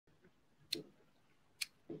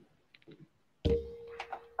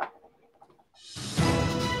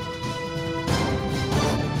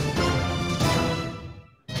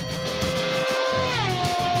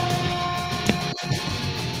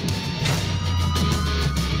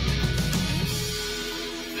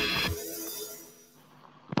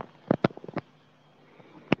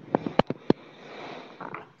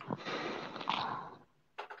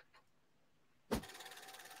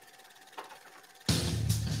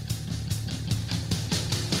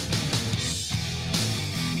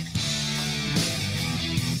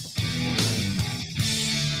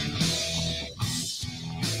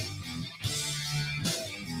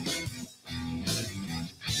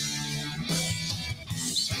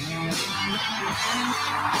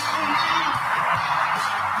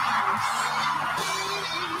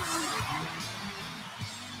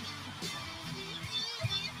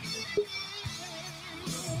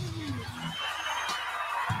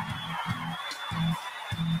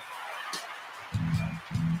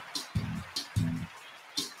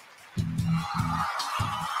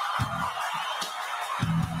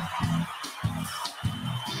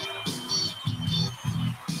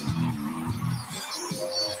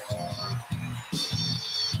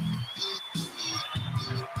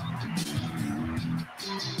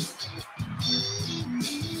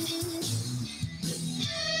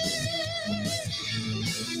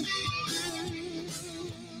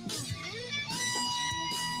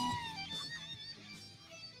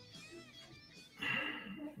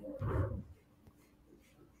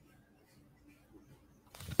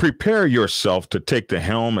Prepare yourself to take the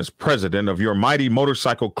helm as president of your mighty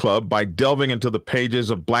motorcycle club by delving into the pages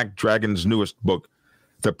of Black Dragon's newest book,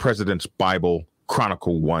 The President's Bible,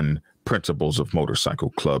 Chronicle 1, Principles of Motorcycle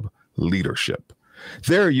Club Leadership.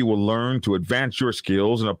 There you will learn to advance your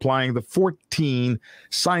skills in applying the 14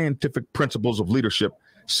 scientific principles of leadership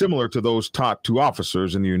similar to those taught to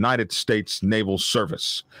officers in the United States Naval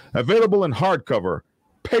Service. Available in hardcover,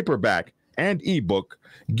 paperback, and ebook.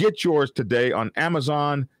 Get yours today on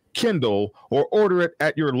Amazon, Kindle, or order it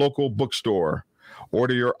at your local bookstore.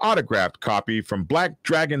 Order your autographed copy from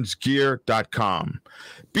blackdragonsgear.com.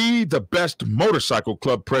 Be the best motorcycle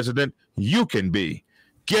club president you can be.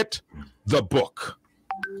 Get the book.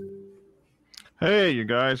 Hey, you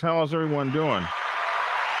guys, how's everyone doing?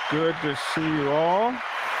 Good to see you all.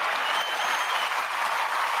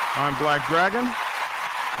 I'm Black Dragon,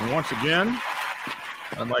 and once again,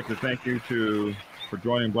 I'd like to thank you for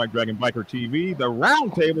joining Black Dragon Biker TV, the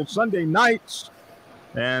Roundtable Sunday nights.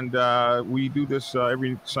 And we do this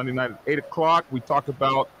every Sunday night at 8 o'clock. We talk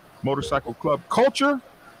about motorcycle club culture,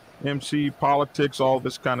 MC politics, all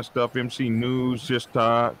this kind of stuff, MC news, just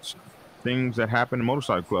things that happen in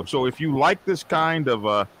motorcycle clubs. So if you like this kind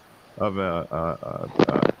of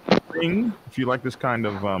thing, if you like this kind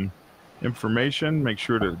of information, make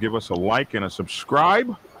sure to give us a like and a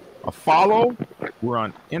subscribe, a follow. We're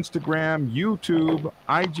on Instagram, YouTube,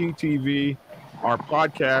 IGTV. Our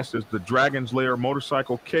podcast is the Dragon's Lair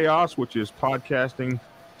Motorcycle Chaos, which is podcasting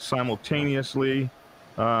simultaneously.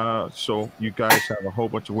 So you guys have a whole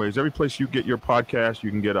bunch of ways. Every place you get your podcast,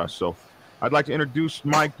 you can get us. So I'd like to introduce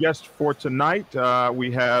my guest for tonight.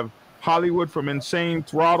 We have Hollywood from Insane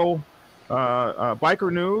Throttle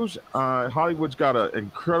Biker News. Hollywood's got an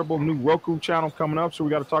incredible new Roku channel coming up, so we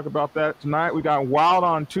got to talk about that tonight. We got Wild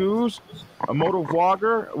on Twos, a moto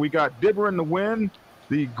vlogger. We got Dibber in the Wind,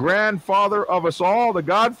 the grandfather of us all, the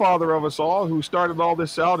godfather of us all, who started all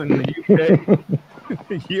this out in the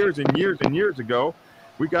UK years and years and years ago.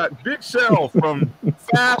 We got Big Cell from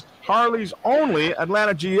Fast Harleys Only,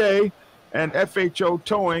 Atlanta, GA, and FHO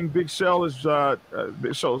Towing. Big Cell is, so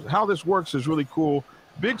how this works is really cool.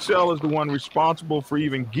 Big Cell is the one responsible for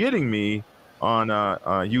even getting me on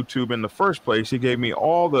YouTube in the first place. He gave me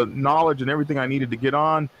all the knowledge and everything I needed to get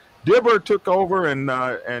on. Dibber took over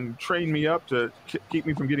and trained me up to keep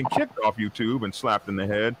me from getting kicked off YouTube and slapped in the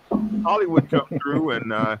head. Hollywood comes through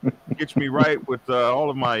and gets me right with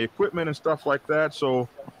all of my equipment and stuff like that. So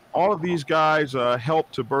all of these guys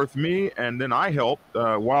helped to birth me, and then I helped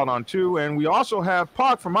Wild on 2. And we also have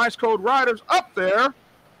Puck from Ice Cold Riders up there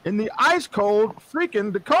in the ice cold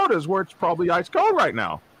freaking Dakotas, where it's probably ice cold right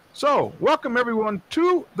now. So welcome everyone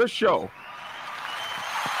to the show.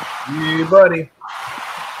 Yeah, buddy.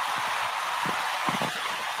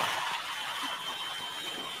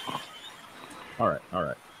 All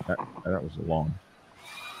right. That was a long.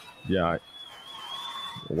 Yeah.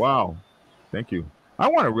 Wow. Thank you. I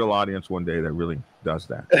want a real audience one day that really does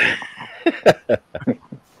that.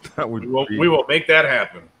 We will make that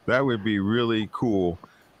happen. That would be really cool.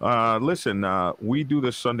 Listen, we do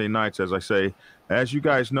this Sunday nights, as I say. As you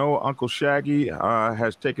guys know, Uncle Shaggy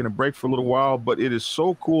has taken a break for a little while, but it is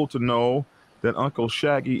so cool to know that Uncle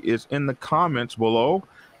Shaggy is in the comments below.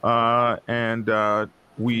 And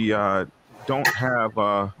we don't have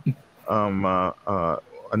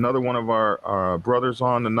another one of our brothers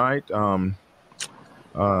on tonight.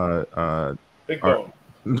 Big Bone.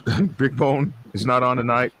 Big Bone is not on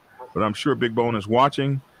tonight, but I'm sure Big Bone is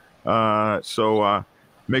watching. So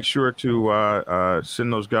make sure to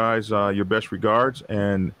send those guys your best regards,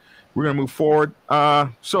 and we're going to move forward.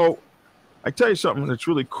 So I tell you something that's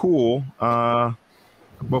really cool.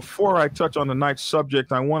 Before I touch on tonight's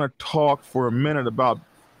subject, I want to talk for a minute about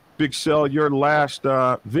Big Cell, your last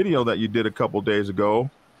video that you did a couple days ago.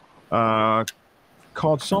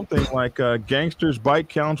 called something like Gangsters Bike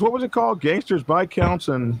Counts. What was it called? Gangsters Bike Counts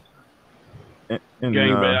and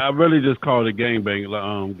gangbang. I really just called it gangbang.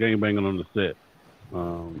 Gangbanging on the set.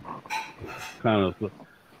 Kind of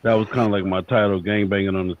that was kind of like my title,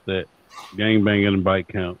 gangbanging on the set, gangbanging and bike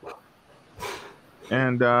count.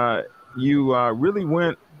 And you really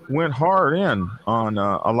went hard in on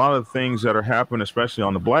a lot of things that are happening, especially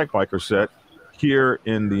on the Black Biker set here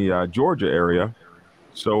in the Georgia area.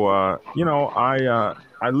 So you know,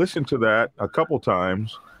 I listened to that a couple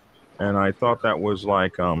times, and I thought that was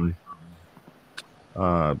like one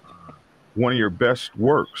of your best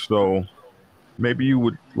works. So maybe you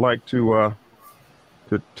would like to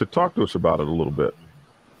talk to us about it a little bit.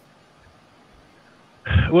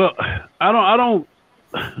 Well, I don't.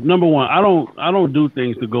 Number one, I don't do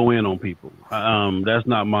things to go in on people. That's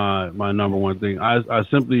not my number one thing. I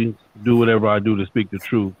simply do whatever I do to speak the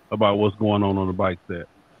truth about what's going on the bike set.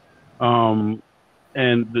 And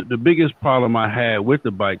the biggest problem I had with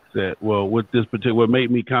the bike set, well, with this particular, what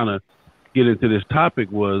made me kind of get into this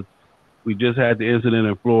topic was we just had the incident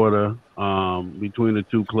in Florida between the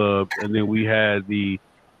two clubs, and then we had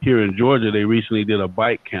here in Georgia, they recently did a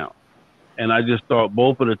bike count. And I just thought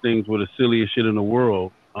both of the things were the silliest shit in the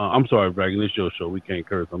world. I'm sorry, Bragging, this your show. We can't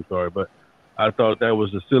curse. I'm sorry. But I thought that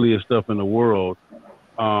was the silliest stuff in the world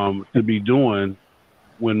to be doing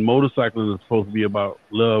when motorcycling is supposed to be about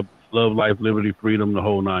love, life, liberty, freedom, the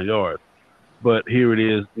whole 9 yards. But here it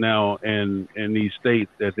is now in these states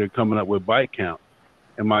that they're coming up with bike count.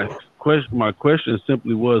 And my question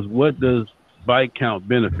simply was, what does bike count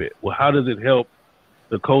benefit? Well, how does it help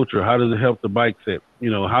the culture? How does it help the bike set? You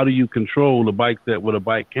know, how do you control the bike set with a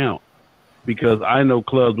bike count? Because I know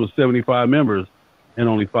clubs with 75 members and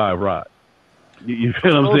only 5 rides. You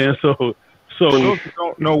feel what I'm saying? So for those who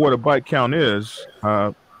don't know what a bike count is,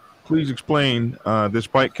 please explain this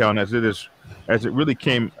bike count as it really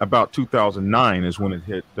came about 2009 is when it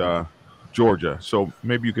hit Georgia. So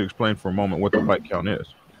maybe you could explain for a moment what the bike count is.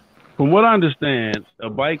 From what I understand, a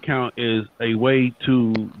bike count is a way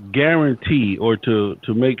to guarantee or to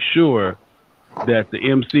make sure that the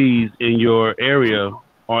MCs in your area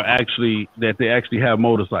are actually have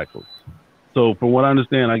motorcycles. So from what I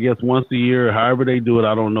understand, I guess once a year, however they do it,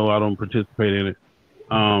 I don't know. I don't participate in it.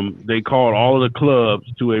 They call all of the clubs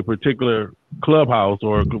to a particular clubhouse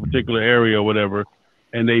or a particular area or whatever,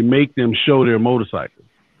 and they make them show their motorcycles.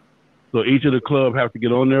 So each of the club have to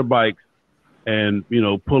get on their bikes and, you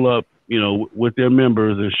know, pull up, you know, with their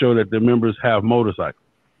members and show that their members have motorcycles.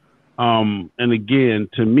 And again,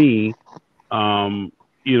 to me,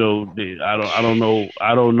 you know,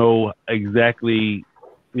 I don't know exactly,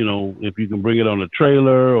 you know, if you can bring it on a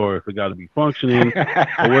trailer or if it got to be functioning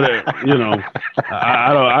or whatever, you know,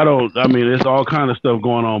 I mean, there's all kind of stuff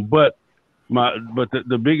going on, but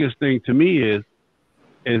the biggest thing to me is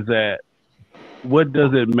that what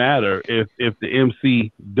does it matter if the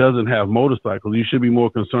MC doesn't have motorcycles? You should be more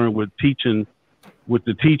concerned with teaching, with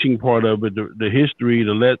the teaching part of it, the history,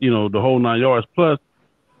 the whole 9 yards. Plus,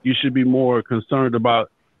 you should be more concerned about,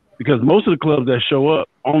 because most of the clubs that show up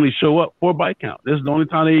only show up for bike count. This is the only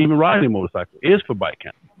time they even ride a motorcycle is for bike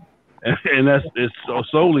count, and it's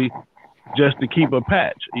solely just to keep a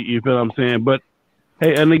patch. You feel what I'm saying? But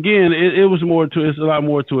hey, and again, it was more to it's a lot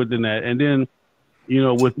more to it than that. And then, you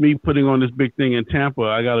know, with me putting on this big thing in Tampa,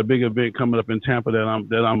 I got a big event coming up in Tampa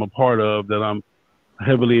that I'm a part of, that I'm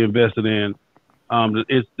heavily invested in.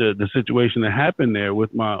 It's the situation that happened there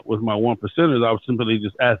with my 1%ers. I was simply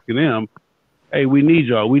just asking them, hey, we need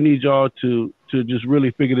y'all to just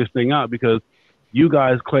really figure this thing out, because you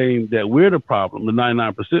guys claim that we're the problem. The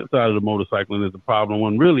 99% side of the motorcycling is the problem,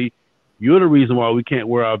 when really you're the reason why we can't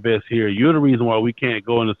wear our vests here. You're the reason why we can't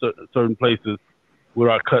go into certain places with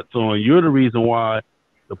our cuts on. You're the reason why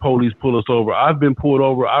the police pull us over. I've been pulled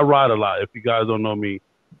over. I ride a lot. If you guys don't know me,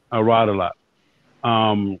 I ride a lot.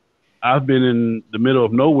 I've been in the middle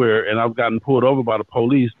of nowhere and I've gotten pulled over by the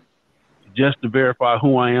police just to verify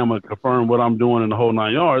who I am and confirm what I'm doing in the whole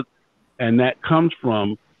 9 yards. And that comes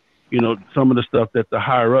from, you know, some of the stuff that the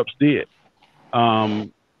higher ups did.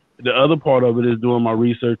 The other part of it is doing my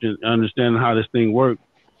research and understanding how this thing works.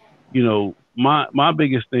 You know, my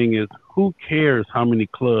biggest thing is, who cares how many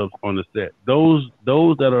clubs on the set? Those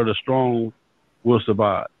that are the strong will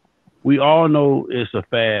survive. We all know it's a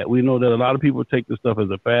fad. We know that a lot of people take this stuff as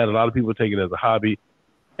a fad. A lot of people take it as a hobby.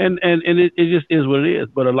 And it just is what it is.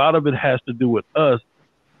 But a lot of it has to do with us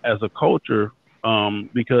as a culture,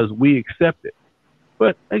 because we accept it.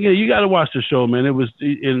 But again, you got to watch the show, man. It was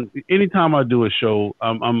anytime I do a show,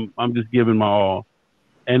 I'm just giving my all.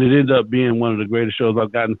 And it ended up being one of the greatest shows.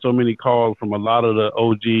 I've gotten so many calls from a lot of the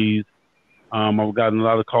OGs I've gotten a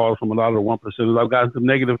lot of calls from a lot of the 1%ers. I've gotten some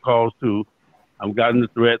negative calls too. I've gotten the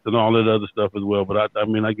threats and all that other stuff as well. But I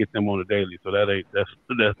mean, I get them on a daily, so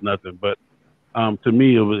that's nothing. But to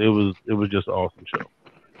me, it was just an awesome show.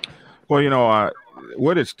 Well, you know,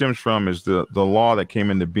 what it stems from is the law that came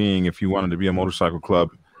into being. If you wanted to be a motorcycle club,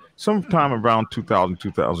 sometime around 2000,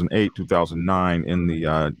 2008, 2009 in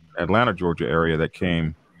the Atlanta, Georgia area, that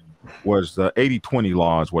came was the 80-20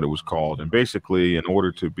 law is what it was called. And basically, in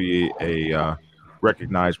order to be a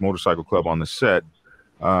recognized motorcycle club on the set,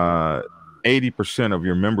 80% of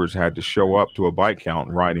your members had to show up to a bike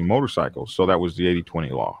count riding motorcycles. So that was the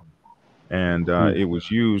 80-20 law. And it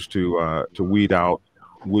was used to weed out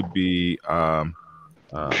would-be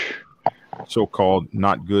so-called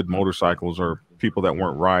not good motorcycles or people that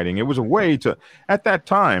weren't riding. It was a way to, at that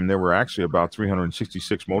time, there were actually about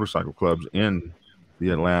 366 motorcycle clubs in the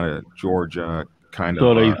Atlanta, Georgia kind of.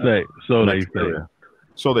 So they say. So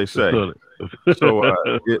they say. So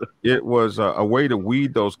it was a way to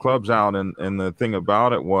weed those clubs out, and the thing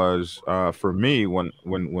about it was, for me, when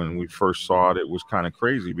we first saw it, it was kind of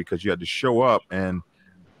crazy because you had to show up, and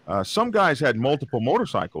some guys had multiple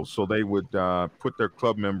motorcycles, so they would put their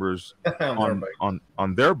club members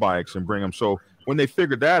on their bikes and bring them. So when they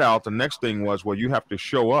figured that out, the next thing was, well, you have to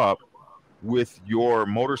show up with your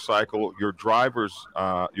motorcycle, your driver's,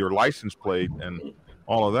 your license plate, and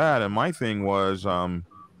all of that. And my thing was, you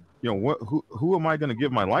know, who am I going to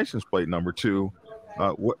give my license plate number to?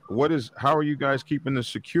 How are you guys keeping this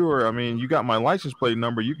secure? I mean, you got my license plate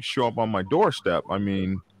number, you can show up on my doorstep. I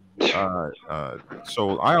mean,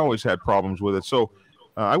 so I always had problems with it. So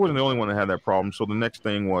I wasn't the only one that had that problem. So the next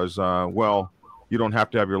thing was, well, you don't have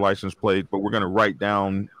to have your license plate, but we're going to write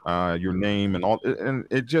down your name and all. And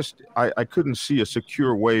it just, I couldn't see a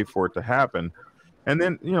secure way for it to happen. And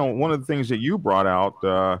then, you know, one of the things that you brought out,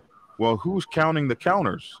 well, who's counting the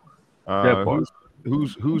counters?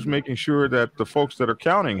 Who's making sure that the folks that are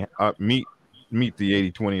counting meet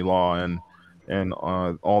the 80-20 law and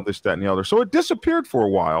all this, that, and the other. So it disappeared for a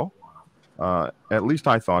while. At least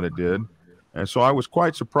I thought it did. And so I was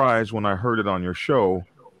quite surprised when I heard it on your show.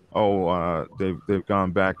 Oh, they've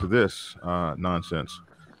gone back to this nonsense.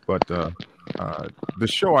 But the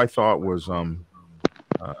show, I thought, was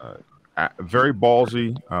very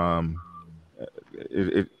ballsy.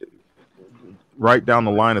 It right down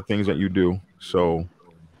the line of things that you do. So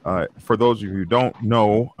for those of you who don't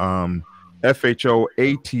know, FHOATLGA,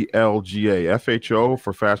 FHO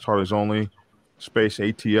for Fast Harleys Only, space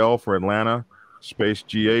ATL for Atlanta, space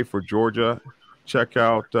GA for Georgia. Check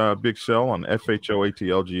out Big Cell on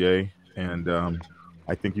FHOATLGA, and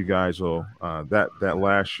I think you guys will. That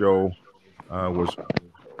last show was,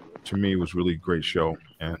 to me, was really great show,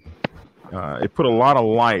 and it put a lot of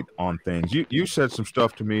light on things. You said some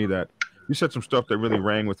stuff to me that. You said some stuff that really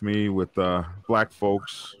rang with me with black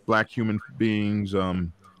folks, black human beings,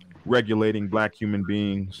 regulating black human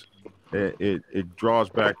beings. It draws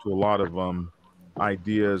back to a lot of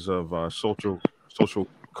ideas of social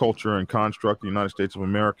culture and construct, the United States of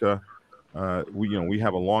America. We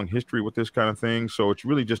have a long history with this kind of thing, so it's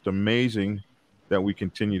really just amazing that we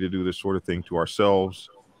continue to do this sort of thing to ourselves.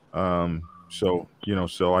 So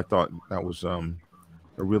I thought that was a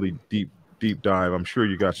really deep dive. I'm sure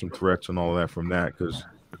you got some threats and all of that from that, because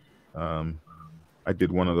I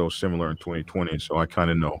did one of those similar in 2020, so I kind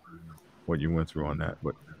of know what you went through on that.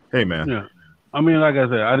 But hey, man. Yeah, I mean, like I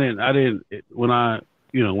said, I didn't when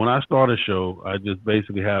I start a show, I just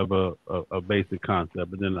basically have a basic concept,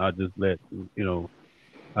 but then I just let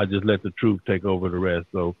the truth take over the rest.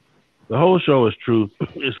 So the whole show is truth.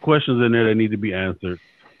 There's questions in there that need to be answered,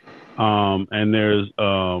 and there's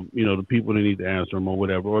the people that need to answer them or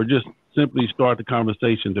whatever, or just simply start the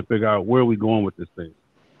conversation to figure out where we're going with this thing.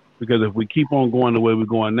 Because if we keep on going the way we're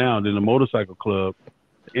going now, then the motorcycle club,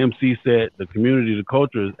 the MC set, the community, the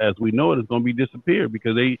culture, as we know it, is going to be disappeared,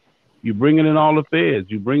 because you bringing in all the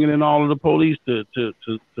feds, you bringing in all of the police to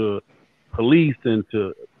police and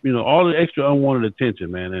to all the extra unwanted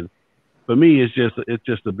attention, man. And for me, it's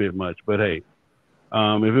just a bit much. But hey,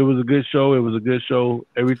 if it was a good show, it was a good show.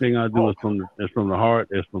 Everything I do is from the heart.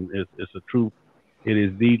 It's a truth. It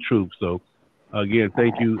is the truth. So, again,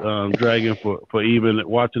 thank you, Dragon, for even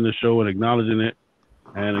watching the show and acknowledging it.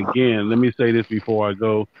 And again, let me say this before I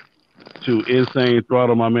go. To Insane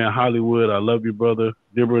Throttle, my man Hollywood, I love you, brother.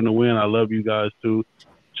 Dibber in the Wind, I love you guys too.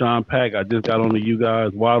 Sean Pack, I just got on to you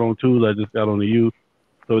guys. Wild on Twos, I just got on to you.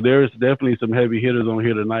 So there's definitely some heavy hitters on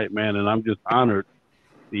here tonight, man. And I'm just honored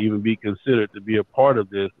to even be considered to be a part of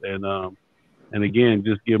this. And again,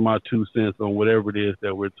 just give my 2 cents on whatever it is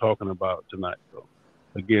that we're talking about tonight. So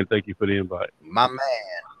again, thank you for the invite. My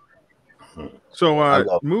man.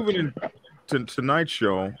 So moving into tonight's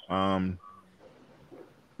show, I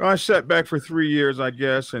sat back for 3 years, I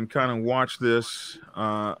guess, and kind of watched this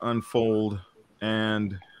unfold,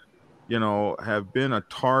 and have been a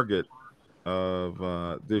target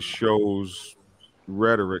of this show's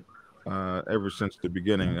rhetoric ever since the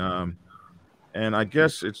beginning. And I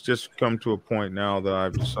guess it's just come to a point now that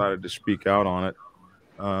I've decided to speak out on it.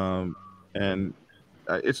 And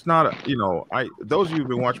it's not, those of you who've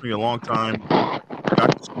been watching me a long time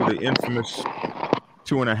got to see the infamous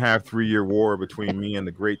 2.5, 3 year war between me and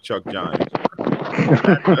the great Chuck Giants.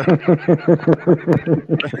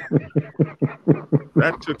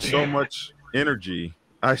 That took so much energy.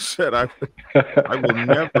 I said I will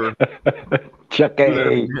never Chucky. do that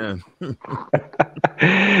again.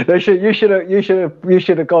 You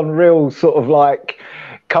should have gone real sort of like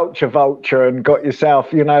culture vulture and got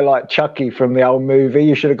yourself, like Chucky from the old movie.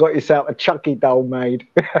 You should have got yourself a Chucky doll made.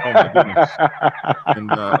 Oh my goodness!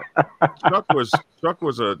 And Chuck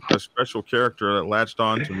was a special character that latched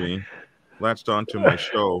onto my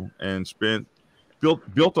show, and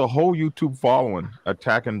built a whole YouTube following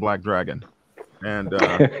attacking Black Dragon. And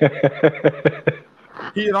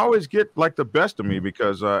he'd always get like the best of me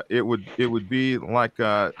because it would be like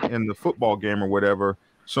in the football game or whatever,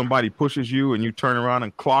 somebody pushes you and you turn around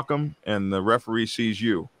and clock them, and the referee sees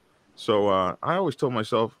you. So I always told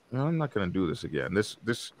myself, I'm not going to do this again. This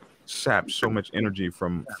saps so much energy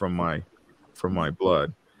from my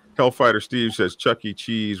blood. Hellfighter Steve says Chuck E.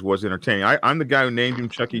 Cheese was entertaining. I'm the guy who named him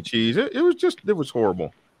Chuck E. Cheese. It was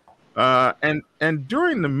horrible. And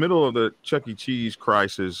during the middle of the Chuck E. Cheese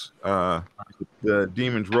crisis, the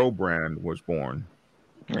Demon's Row brand was born.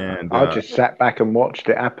 And I just sat back and watched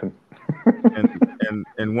it happen.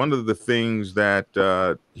 and one of the things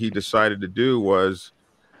that he decided to do was,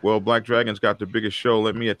 well, Black Dragon's got the biggest show.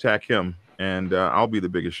 Let me attack him, and I'll be the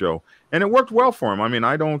biggest show. And it worked well for him. I mean,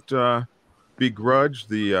 I don't begrudge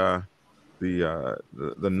the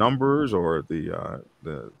numbers or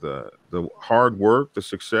the hard work, the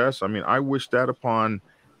success. I mean, I wish that upon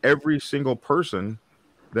every single person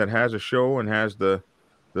that has a show and has the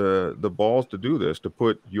balls to do this, to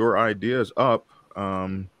put your ideas up.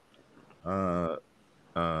 Pardon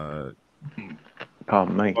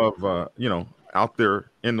me. Of out there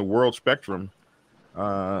in the world spectrum.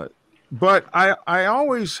 But I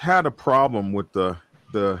always had a problem with the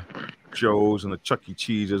Joes and the Chuck E.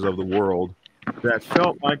 Cheeses of the world that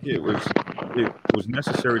felt like it was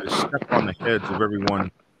necessary to step on the heads of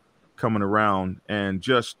everyone coming around and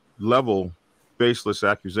just level baseless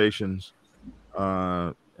accusations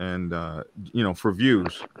for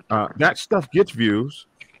views. That stuff gets views.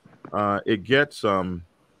 It gets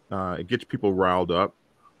people riled up.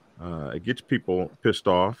 It gets people pissed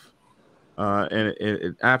off. And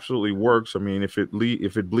it absolutely works. I mean, if it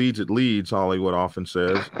bleeds, it leads, Hollywood often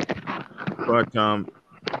says. But to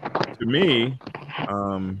me,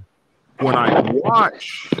 when I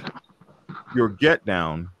watch your get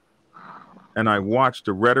down and I watch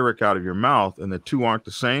the rhetoric out of your mouth and the two aren't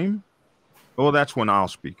the same, well, that's when I'll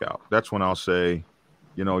speak out. That's when I'll say,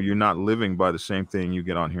 you're not living by the same thing you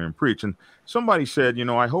get on here and preach. And somebody said,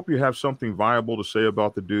 I hope you have something viable to say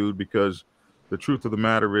about the dude, because the truth of the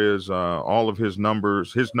matter is all of his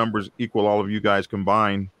numbers equal all of you guys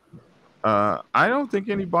combined. I don't think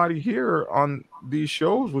anybody here on these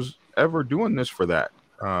shows was ever doing this for that.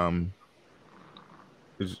 No,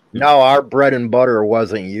 our bread and butter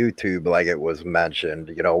wasn't YouTube, like it was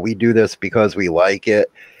mentioned. We do this because we like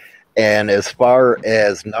it. And as far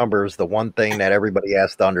as numbers, the one thing that everybody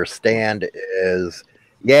has to understand is,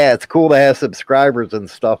 yeah, it's cool to have subscribers and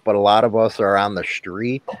stuff, but a lot of us are on the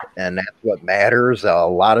street, and that's what matters. A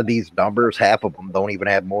lot of these numbers, half of them don't even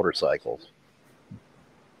have motorcycles.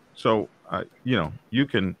 So, you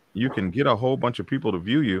can get a whole bunch of people to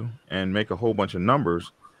view you and make a whole bunch of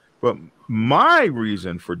numbers. But my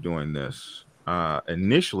reason for doing this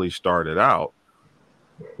initially started out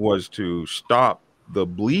was to stop the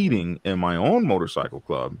bleeding in my own motorcycle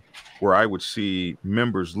club, where I would see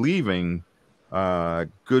members leaving,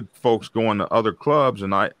 good folks going to other clubs.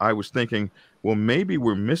 And I was thinking, well, maybe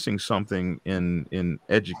we're missing something in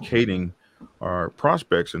educating our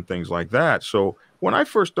prospects and things like that. So when I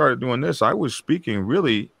first started doing this, I was speaking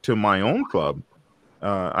really to my own club.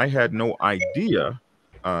 I had no idea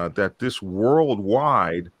that this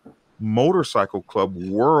worldwide motorcycle club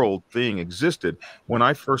world thing existed. When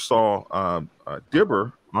I first saw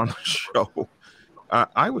Dibber on the show,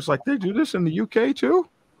 I was like, they do this in the UK too?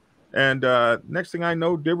 And next thing I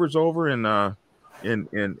know, Dibber's over in the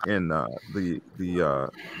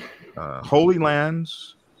Holy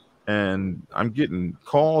Lands, and I'm getting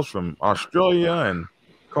calls from Australia and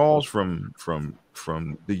calls from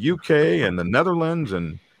the UK and the Netherlands,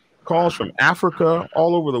 and calls from Africa,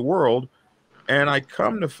 all over the world. And I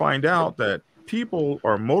come to find out that people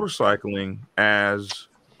are motorcycling as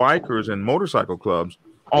bikers and motorcycle clubs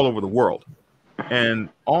all over the world. And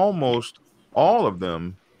almost all of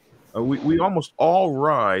them, we almost all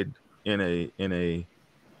ride in a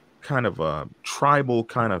kind of a tribal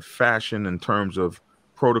kind of fashion in terms of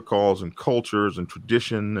protocols and cultures and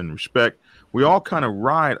tradition and respect. We all kind of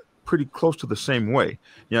ride pretty close to the same way.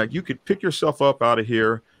 You know, you could pick yourself up out of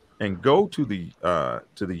here and go to the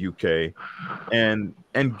UK and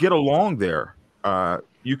get along there.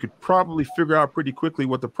 You could probably figure out pretty quickly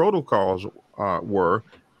what the protocols were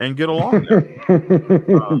and get along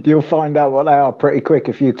there. You'll find out what they are pretty quick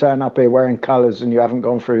if you turn up here wearing colours and you haven't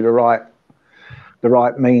gone through the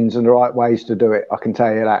right means and the right ways to do it. I can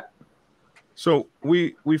tell you that. So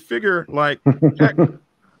we figure, like, heck,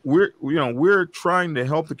 we're trying to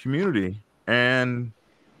help the community, and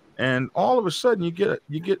all of a sudden you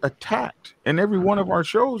get attacked, and every one of our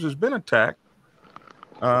shows has been attacked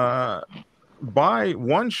by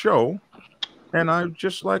one show, and I'm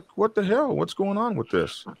just like, what the hell? What's going on with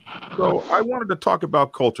this? So I wanted to talk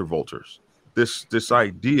about culture vultures. This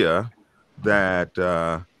idea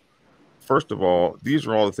that first of all, these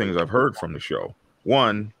are all the things I've heard from the show.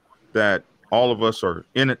 One, that all of us are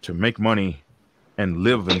in it to make money and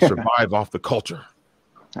live and survive off the culture.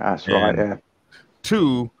 That's right, yeah.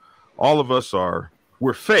 Two, all of us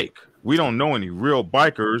we're fake. We don't know any real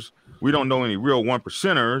bikers. We don't know any real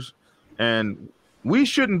 1%ers. And we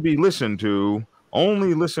shouldn't be listened to.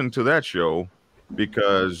 Only listen to that show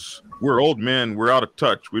because we're old men. We're out of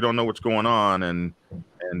touch. We don't know what's going on. And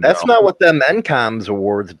that's not what them NCOMS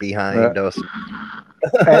awards behind us.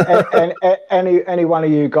 Any one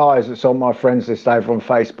of you guys that's on my friends list over on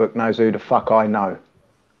Facebook knows who the fuck I know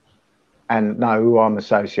and know who I'm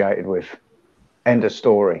associated with. End of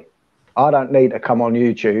story. I don't need to come on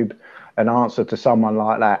YouTube and answer to someone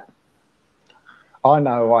like that. I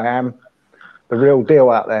know who I am. The real deal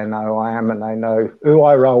out there know who I am, and they know who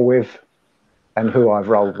I roll with and who I've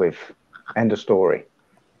rolled with. End of story.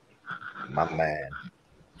 My man.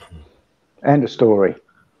 End of story.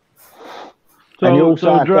 So, and you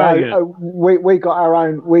also we got our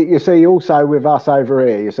own. You see, also with us over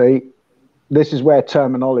here, you see, this is where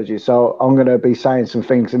terminology. So I'm going to be saying some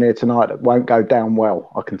things in here tonight that won't go down well.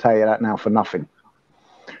 I can tell you that now for nothing,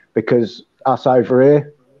 because us over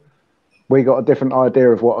here, we got a different idea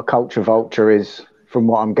of what a culture vulture is from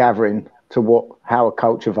what I'm gathering to how a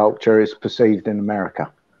culture vulture is perceived in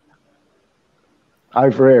America.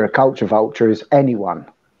 Over here, a culture vulture is anyone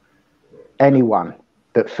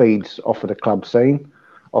that feeds off of the club scene,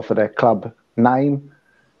 off of their club name,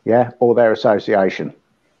 yeah, or their association.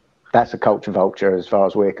 That's a culture vulture as far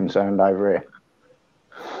as we're concerned over here.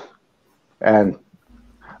 And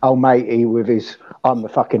old matey with his I'm the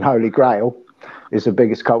fucking Holy Grail is the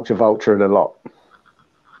biggest culture vulture of the lot.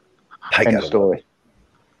 End of story.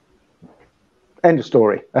 End of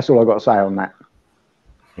story. That's all I've got to say on that.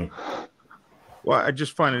 Well, I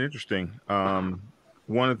just find it interesting.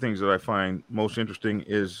 One of the things that I find most interesting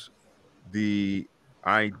is the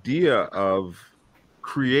idea of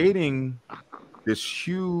creating this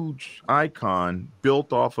huge icon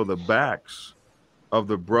built off of the backs of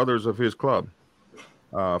the brothers of his club.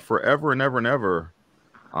 Forever and ever and ever,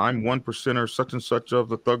 I'm 1%er such and such of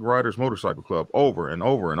the Thug Riders Motorcycle Club, over and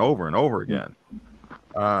over and over and over again.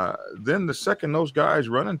 Then the second those guys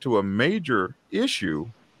run into a major issue,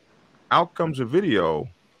 out comes a video.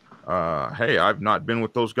 Hey, I've not been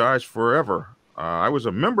with those guys forever. I was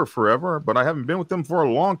a member forever, but I haven't been with them for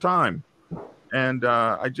a long time. And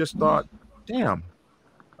I just thought, damn,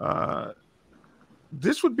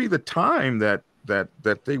 this would be the time that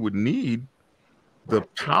they would need the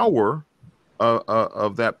power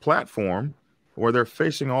of that platform where they're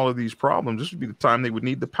facing all of these problems. This would be the time they would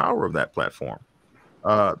need the power of that platform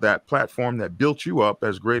that built you up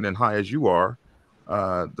as great and high as you are.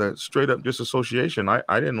 The straight up disassociation,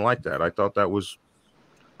 I didn't like that. I thought that was,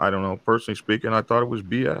 I don't know, personally speaking, I thought it was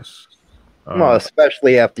BS. Well,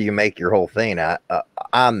 especially after you make your whole thing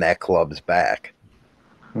on that club's back.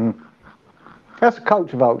 That's a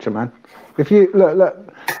culture vulture, man. If you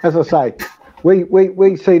look, as I say,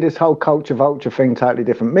 we see this whole culture vulture thing totally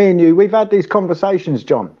different. Me and you, we've had these conversations,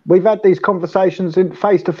 John. We've had these conversations in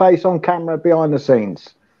face to face, on camera, behind the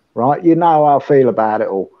scenes, right? You know how I feel about it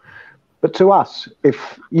all. But to us,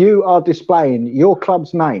 if you are displaying your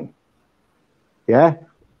club's name, yeah,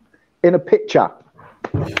 in a picture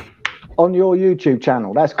on your YouTube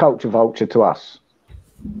channel, that's culture vulture to us.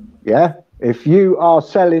 Yeah. If you are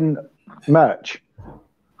selling merch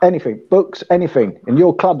anything, books, anything, and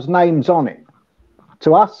your club's name's on it.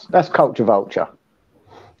 To us, that's culture vulture.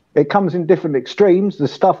 It comes in different extremes, the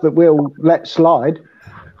stuff that we'll let slide.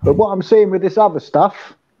 But what I'm seeing with this other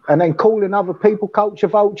stuff, and then calling other people culture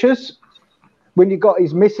vultures, when you got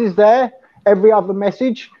his missus there, every other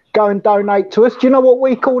message, go and donate to us. Do you know what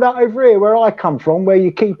we call that over here, where I come from, where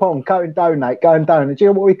you keep on, go and donate, go and donate? Do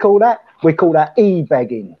you know what we call that? We call that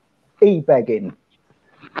e-begging. E-begging.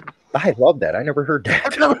 I love that. I never heard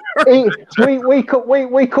that.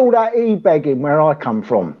 we call that e-begging where I come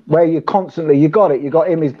from, where you constantly, you got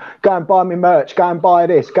images, go and buy me merch, go and buy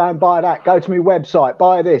this, go and buy that, go to my website,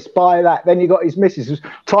 buy this, buy that. Then you got his missus who's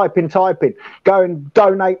typing, go and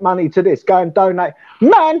donate money to this, go and donate.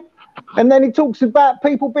 Man, and then he talks about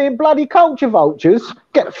people being bloody culture vultures.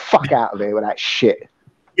 Get the fuck out of here with that shit.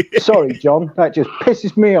 Sorry, John, that just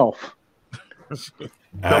pisses me off.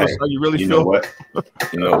 Tell us how you really feel.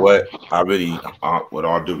 You know what? I really, with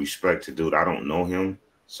all due respect to dude, I don't know him,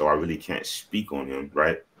 so I really can't speak on him,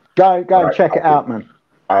 right? Go and check it out, man.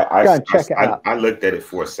 Go and check it out. I looked at it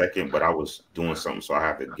for a second, but I was doing something, so I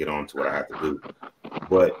have to get on to what I have to do.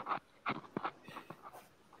 But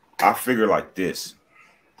I figure like this.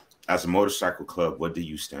 As a motorcycle club, what do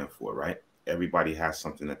you stand for, right? Everybody has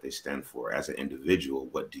something that they stand for. As an individual,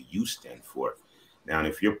 what do you stand for? Now,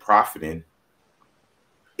 if you're profiting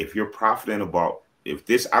about, if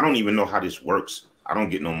this, I don't even know how this works. I don't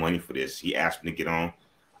get no money for this. He asked me to get on,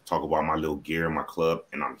 talk about my little gear in my club,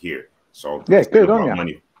 and I'm here. So yeah, good on you.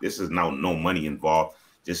 Money. This is no money involved.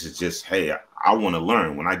 This is just, hey, I want to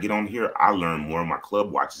learn. When I get on here, I learn more. My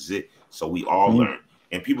club watches it, so we all learn.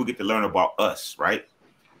 And people get to learn about us, right?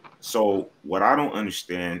 So what I don't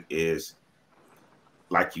understand is,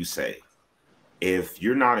 like you say, if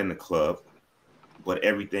you're not in the club, but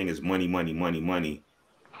everything is money, money, money, money,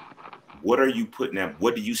 what are you putting at?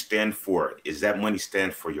 What do you stand for? Is that money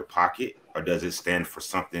stand for your pocket, or does it stand for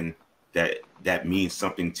something that means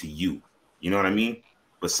something to you? You know what I mean?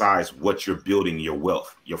 Besides what you're building, your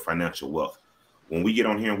wealth, your financial wealth. When we get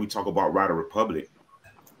on here and we talk about Rider Republic,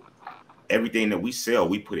 everything that we sell,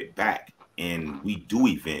 we put it back, and we do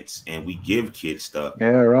events and we give kids stuff. Yeah,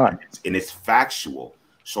 right. And it's factual.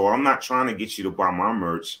 So I'm not trying to get you to buy my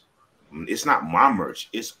merch. It's not my merch,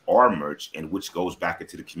 it's our merch, and which goes back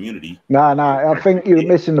into the community. No, I think you're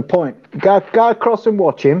missing the point. Go across and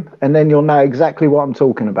watch him, and then you'll know exactly what I'm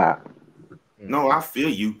talking about. No, I feel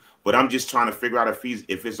you, but I'm just trying to figure out if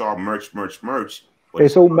it's all merch.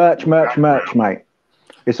 It's all merch, mate.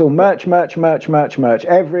 It's all merch.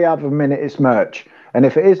 Every other minute it's merch. And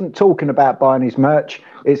if it isn't talking about buying his merch,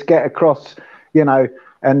 it's get across, you know,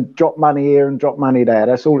 and drop money here and drop money there.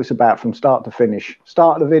 That's all it's about from start to finish.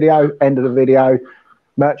 Start of the video, end of the video,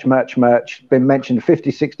 merch. Been mentioned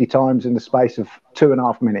 50, 60 times in the space of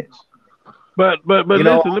 2.5 minutes. But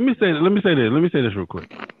listen, let me say this real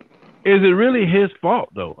quick. Is it really his fault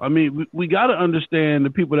though? I mean, we got to understand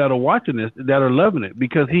the people that are watching this, that are loving it,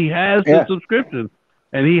 because he has the subscription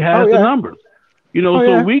and he has the numbers. You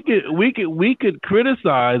know, we could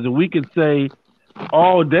criticize and we could say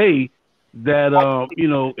all day that you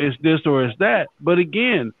know, it's this or it's that. But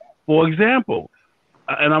again, for example,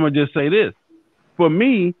 and I'm gonna just say this, for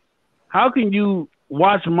me, how can you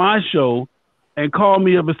watch my show and call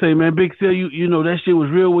me up and say, man, Big Sale, you know that shit was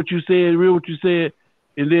real what you said,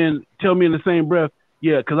 and then tell me in the same breath,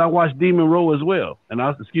 yeah, because I watched Demon Row as well. And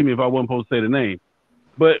excuse me if I wasn't supposed to say the name,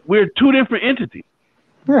 but we're two different entities.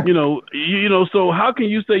 Yeah. You know, so how can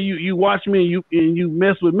you say you watch me and you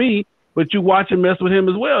mess with me, but you watch and mess with him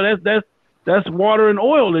as well? That's water and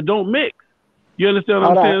oil that don't mix. You understand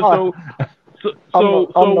what I'm saying?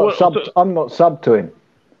 I'm not sub to him.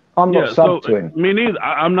 I'm not sub to him. Me neither.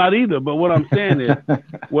 I'm not either. But what I'm saying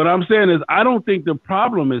is, I don't think the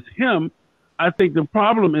problem is him. I think the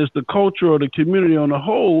problem is the culture or the community on the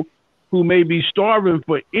whole, who may be starving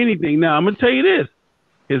for anything. Now I'm gonna tell you this: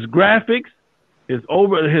 his graphics, his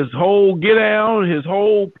whole get down, his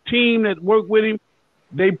whole team that worked with him,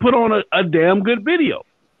 they put on a damn good video.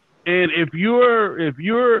 And if you're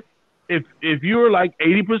like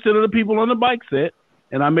 80% of the people on the bike set,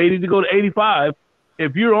 and I made it to go to 85,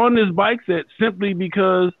 if you're on this bike set simply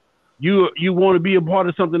because you want to be a part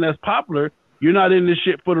of something that's popular, you're not in this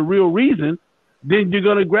shit for the real reason, then you're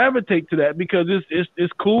gonna gravitate to that because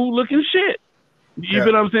it's cool looking shit. You know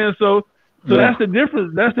what I'm saying? So that's the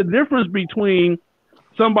difference. That's the difference between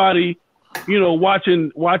somebody, you know,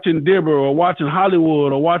 watching Dibber or watching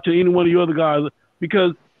Hollywood or watching any one of the other guys,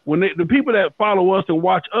 because when the people that follow us and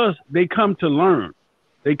watch us, they come to learn.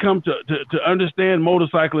 They come to understand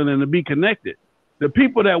motorcycling and to be connected. The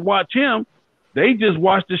people that watch him, they just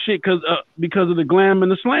watch the shit because of the glam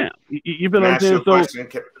and the slam. You feel what I'm saying? So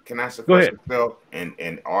can I ask a Go question, ahead. Phil?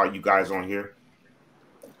 And are you guys on here?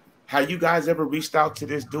 Have you guys ever reached out to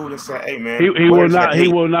this dude and said, "Hey, man, He will where's not. the He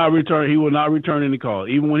hate?" will not return. He will not return any calls.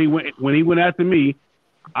 Even when he went after me,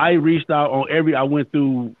 I reached out on every. I went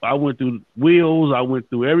through Wheels. I went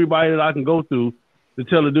through everybody that I can go through to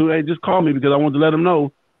tell the dude, hey, just call me, because I want to let him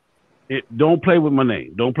know. Don't play with my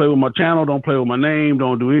name. Don't play with my channel. Don't play with my name.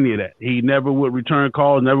 Don't do any of that. He never would return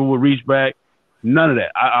calls. Never would reach back. None of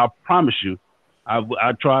that. I promise you.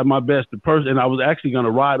 I tried my best to and I was actually going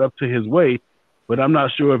to ride up to his way, but I'm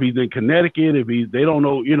not sure if he's in Connecticut. They don't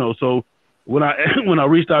know, you know. So when I when I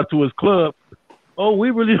reached out to his club, oh,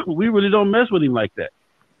 we really don't mess with him like that.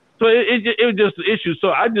 So it was just an issue. So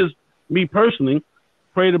I just, me personally,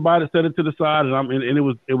 prayed about it, set it to the side, and it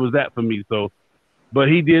was that for me. So, but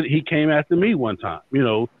he came after me one time, you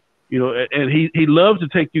know, and he loves to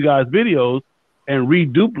take you guys' videos and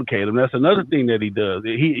reduplicate them. That's another thing that he does.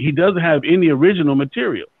 He doesn't have any original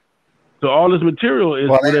material. So all his material is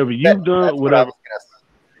whatever you've done, whatever.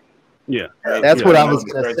 Yeah. That's what I was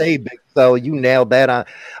going to say, Big So. You nailed that on.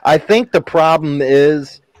 I think the problem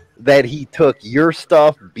is that he took your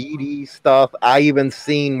stuff, BD stuff. I even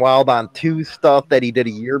seen Wild on 2 stuff that he did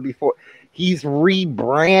a year before. He's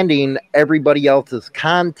rebranding everybody else's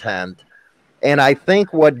content. And I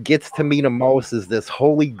think what gets to me the most is this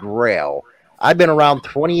holy grail. I've been around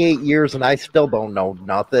 28 years and I still don't know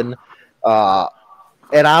nothing.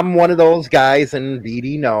 And I'm one of those guys, and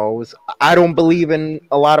BD knows, I don't believe in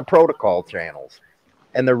a lot of protocol channels.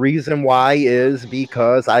 And the reason why is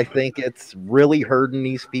because I think it's really hurting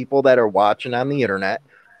these people that are watching on the internet.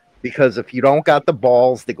 Because if you don't got the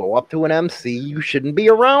balls to go up to an MC, you shouldn't be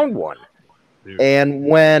around one. Dude. And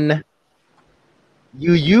when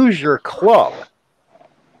you use your club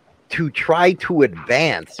to try to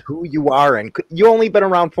advance who you are, and you only been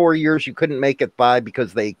around 4 years, you couldn't make it 5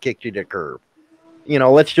 because they kicked you to curb. You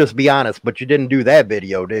know, let's just be honest, but you didn't do that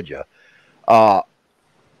video, did you?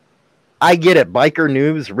 I get it. Biker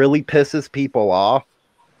news really pisses people off,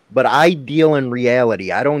 but I deal in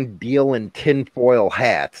reality. I don't deal in tinfoil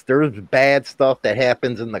hats. There's bad stuff that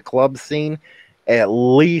happens in the club scene. At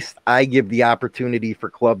least I give the opportunity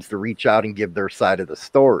for clubs to reach out and give their side of the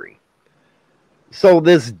story. So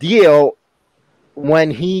this deal,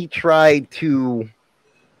 when he tried to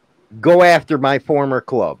go after my former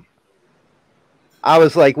club, I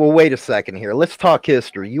was like, well, wait a second here. Let's talk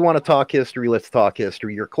history. You want to talk history? Let's talk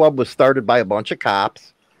history. Your club was started by a bunch of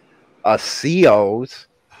cops, COs.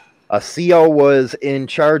 A CO was in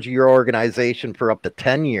charge of your organization for up to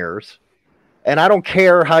 10 years. And I don't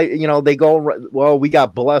care how, you know, they go, well, we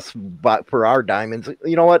got blessed for our diamonds.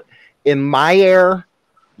 You know what? In my era,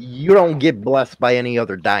 you don't get blessed by any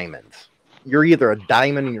other diamonds. You're either a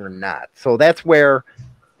diamond or you're not. So that's where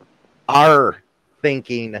our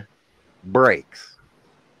thinking breaks.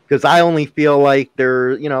 Because I only feel like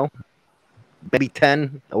there, you know, maybe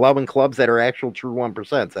 10, 11 clubs that are actual true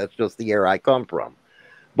 1%. That's just the era I come from.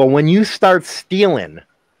 But when you start stealing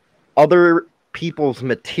other people's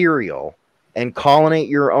material and calling it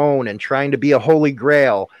your own and trying to be a holy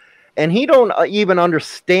grail, and he don't even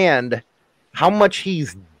understand how much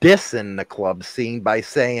he's dissing the club scene by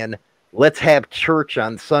saying, let's have church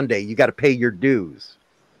on Sunday. You got to pay your dues.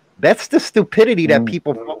 That's the stupidity that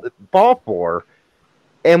people fall for.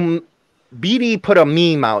 And BD put a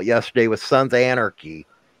meme out yesterday with Sons of Anarchy.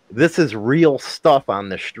 This is real stuff on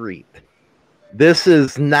the street. This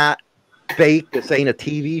is not fake. This ain't a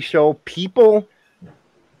TV show. People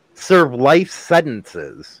serve life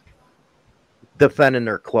sentences defending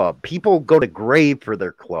their club. People go to grave for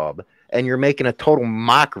their club, and you're making a total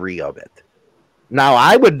mockery of it. Now,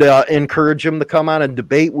 I would encourage him to come on and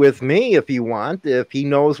debate with me if you want. If he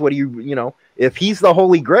knows what you know, if he's the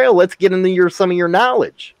Holy Grail, let's get into some of your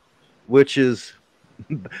knowledge, which is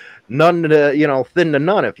none to, you know, thin to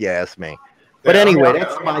none, if you ask me. But anyway,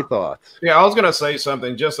 that's my thoughts. Yeah, I was going to say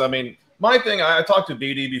something. Just, I mean, my thing, I talked to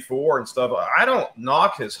BD before and stuff. I don't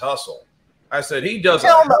knock his hustle. I said he does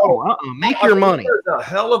make your money. He does a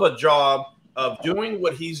hell of a job of doing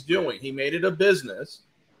what he's doing. He made it a business.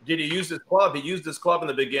 Did he use his club? He used his club in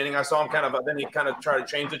the beginning. I saw him kind of, then he kind of tried to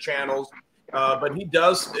change the channels. But he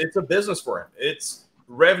does, it's a business for him. It's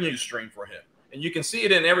revenue stream for him. And you can see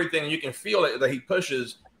it in everything. You can feel it that he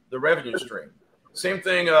pushes the revenue stream. Same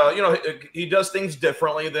thing, you know, he does things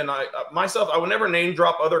differently than myself. I would never name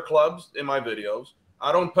drop other clubs in my videos.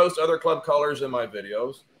 I don't post other club colors in my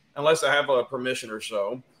videos unless I have a permission or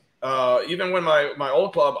so. Even when my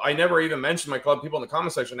old club, I never even mentioned my club. People in the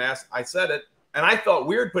comment section asked, I said it. And I felt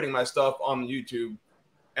weird putting my stuff on YouTube,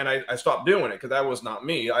 and I stopped doing it because that was not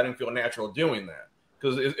me. I didn't feel natural doing that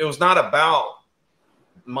because it was not about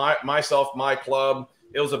myself, my club.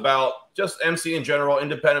 It was about just MC in general,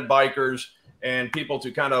 independent bikers, and people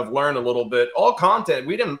to kind of learn a little bit. All content,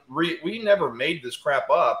 we never made this crap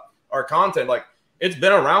up. Our content, like, it's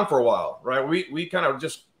been around for a while, right? We kind of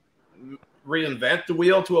just reinvent the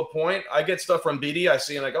wheel to a point. I get stuff from BD, I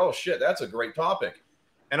see, and like, oh shit, that's a great topic,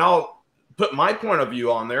 and I'll put my point of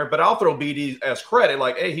view on there, but I'll throw BD as credit,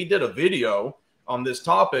 like, hey, he did a video on this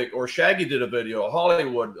topic, or Shaggy did a video,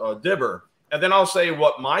 Hollywood, Dibber, and then I'll say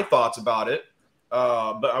what my thoughts about it.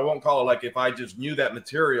 But I won't call it like if I just knew that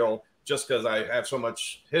material just because I have so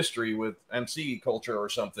much history with MC culture or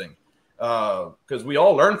something, because we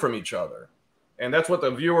all learn from each other, and that's what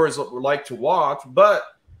the viewers like to watch. But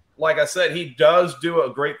like I said, he does do a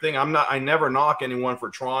great thing. I never knock anyone for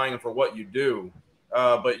trying and for what you do,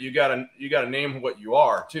 but you gotta name what you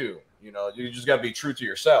are too. You know, you just gotta be true to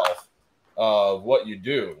yourself of what you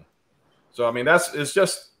do. So I mean, it's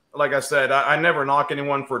just. Like I said, I never knock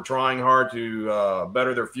anyone for trying hard to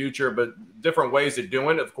better their future, but different ways of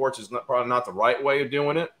doing it, of course, is probably not the right way of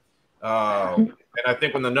doing it. And I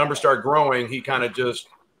think when the numbers start growing, he kind of just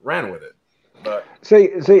ran with it. But see,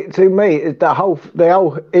 to me, the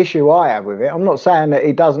whole issue I have with it, I'm not saying that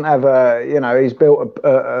he doesn't have he's built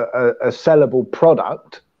a sellable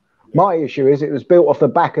product. My issue is it was built off the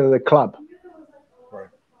back of the club. Right.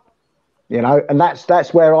 You know, and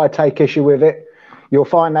that's where I take issue with it. You'll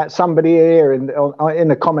find that somebody here in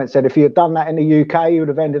the comments said if you had done that in the UK, you would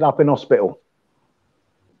have ended up in hospital.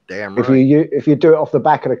 Damn right. If you do it off the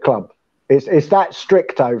back of the club, it's that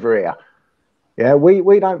strict over here. Yeah,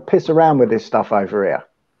 we don't piss around with this stuff over here.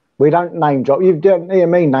 We don't name drop. You don't hear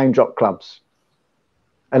me name drop clubs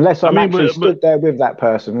unless I'm actually stood there with that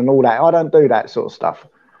person and all that. I don't do that sort of stuff.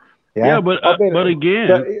 Yeah, but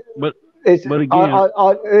again, it's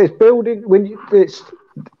building when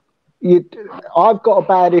I've got a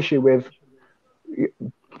bad issue with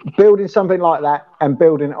building something like that and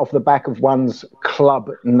building it off the back of one's club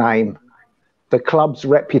name, the club's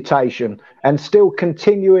reputation, and still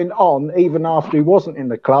continuing on even after he wasn't in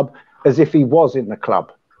the club as if he was in the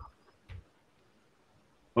club.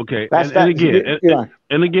 Okay,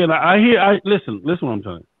 and again, I listen what I'm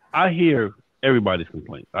telling you. I hear everybody's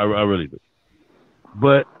complaints. I really do.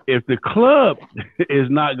 But if the club is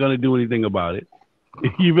not going to do anything about it,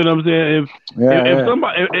 you know what I'm saying? If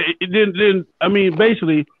somebody, then I mean,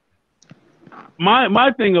 basically,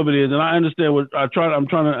 my thing of it is, and I understand what I'm trying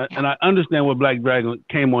to, and I understand what Black Dragon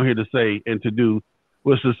came on here to say and to do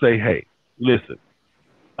was to say, hey, listen,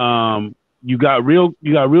 you got real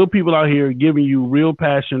people out here giving you real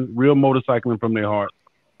passion, real motorcycling from their heart,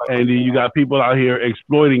 and then you got people out here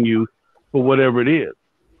exploiting you for whatever it is.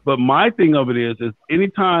 But my thing of it is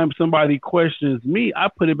anytime somebody questions me, I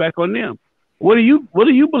put it back on them. What do you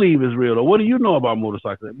believe is real, or what do you know about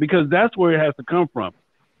motorcycling? Because that's where it has to come from.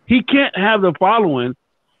 He can't have the following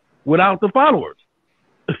without the followers.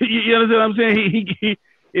 You understand what I'm saying?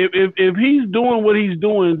 If he's doing what he's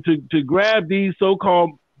doing to grab these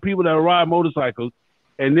so-called people that ride motorcycles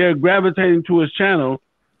and they're gravitating to his channel,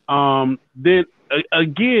 then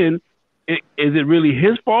again, is it really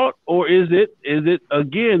his fault, or is it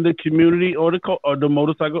again the community or the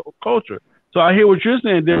motorcycle culture? So I hear what you're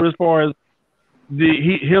saying there as far as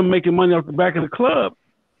him making money off the back of the club,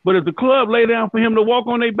 but if the club lay down for him to walk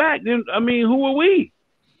on their back, then I mean, who are we?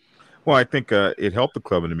 Well, I think it helped the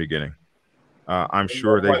club in the beginning. I'm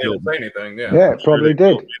sure they built anything. Yeah, probably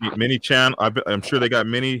did. Many channel. I'm sure they got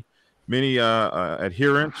many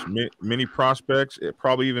adherents, many prospects. It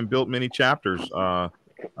probably even built many chapters from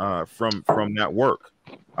that work.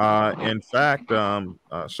 In fact,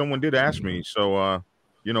 someone did ask me, so.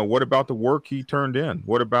 What about the work he turned in?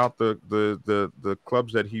 What about the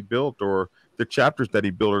clubs that he built, or the chapters that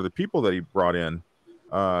he built, or the people that he brought in?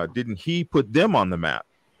 Didn't he put them on the map?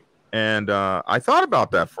 And I thought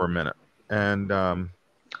about that for a minute, and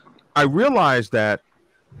I realized that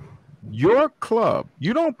your club,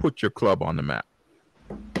 you don't put your club on the map.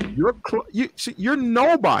 You're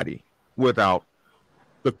nobody without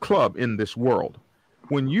the club in this world.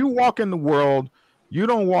 When you walk in the world, you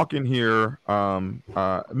don't walk in here,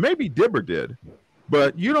 maybe Dibber did,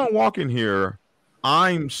 but you don't walk in here,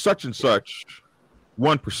 I'm such and such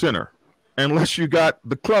 1%er, unless you got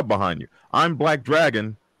the club behind you. I'm Black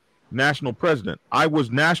Dragon, national president. I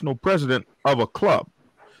was national president of a club.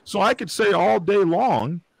 So I could say all day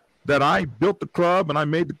long that I built the club and I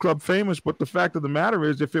made the club famous, but the fact of the matter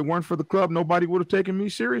is, if it weren't for the club, nobody would have taken me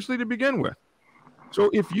seriously to begin with. So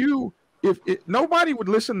if nobody would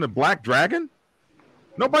listen to Black Dragon,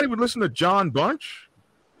 nobody would listen to John Bunch,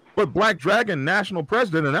 but Black Dragon, national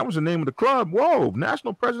president, and that was the name of the club. Whoa,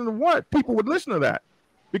 national president of what? People would listen to that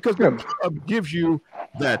because the club gives you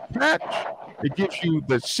that patch, It gives you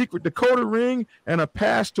the secret decoder ring and a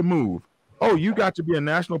pass to move. Oh, you got to be a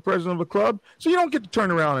national president of a club? So you don't get to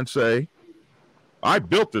turn around and say, I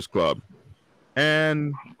built this club.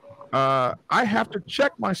 And I have to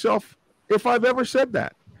check myself if I've ever said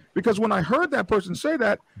that. Because when I heard that person say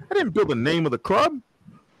that, I didn't build the name of the club.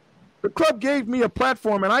 The club gave me a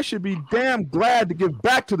platform, and I should be damn glad to give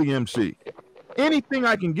back to the MC. Anything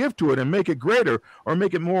I can give to it and make it greater or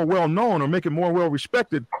make it more well-known or make it more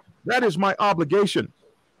well-respected, that is my obligation.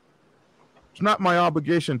 It's not my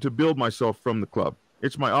obligation to build myself from the club.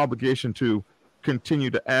 It's my obligation to continue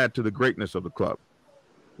to add to the greatness of the club,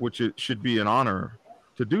 which it should be an honor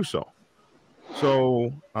to do so.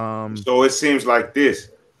 So it seems like this.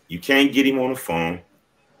 You can't get him on the phone.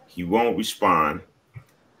 He won't respond.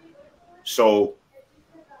 So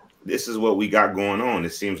this is what we got going on.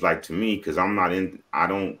 It seems like to me, because I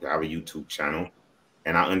don't have a YouTube channel,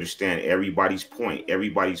 and I understand everybody's point.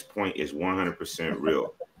 Everybody's point is 100%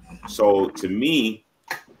 real. So to me,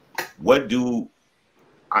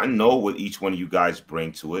 I know what each one of you guys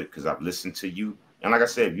bring to it, because I've listened to you. And like I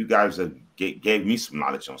said, you guys have gave me some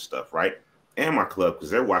knowledge on stuff, right? And my club, because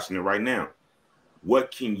they're watching it right now.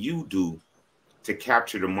 What can you do to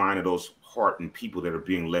capture the mind of those hardened people that are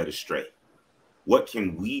being led astray? What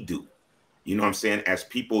can we do? You know what I'm saying? As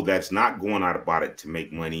people that's not going out about it to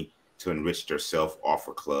make money, to enrich themselves off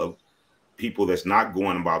a club, people that's not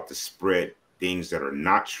going about to spread things that are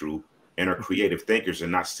not true and are creative thinkers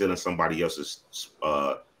and not stealing somebody else's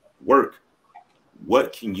work.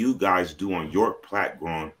 What can you guys do on your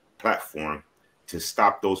platform to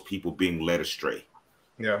stop those people being led astray?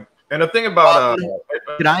 Yeah. And the thing about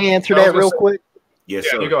can I answer that real quick? Yes,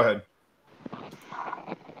 yeah, sir. You go ahead.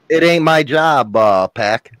 It ain't my job,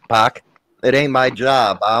 Pac. It ain't my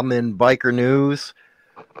job. I'm in biker news.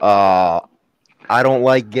 I don't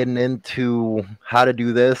like getting into how to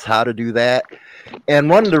do this, how to do that. And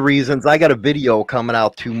one of the reasons, I got a video coming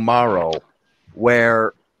out tomorrow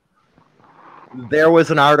where there was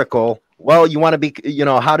an article, well, you want to be,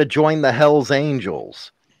 how to join the Hells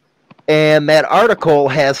Angels. And that article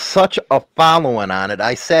has such a following on it.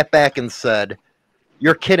 I sat back and said,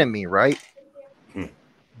 you're kidding me, right?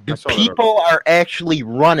 People are actually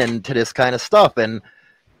running to this kind of stuff. And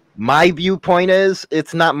my viewpoint is,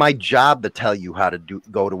 it's not my job to tell you how to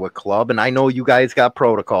go to a club. And I know you guys got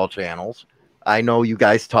protocol channels. I know you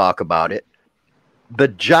guys talk about it. The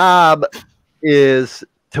job is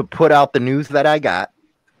to put out the news that I got.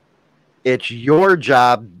 It's your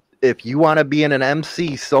job. If you want to be in an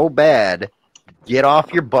MC so bad, get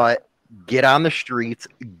off your butt, get on the streets,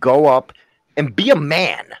 go up and be a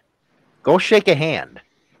man. Go shake a hand.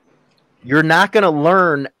 You're not going to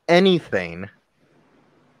learn anything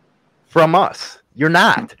from us. You're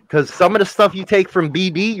not. Because some of the stuff you take from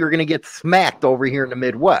BD, you're going to get smacked over here in the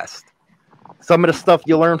Midwest. Some of the stuff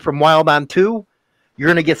you learn from Wild on 2, you're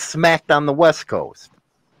going to get smacked on the West Coast.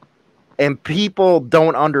 And people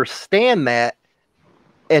don't understand that.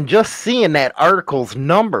 And just seeing that article's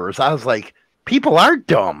numbers, I was like, people are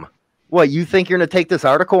dumb. What, you think you're going to take this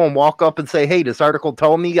article and walk up and say, hey, this article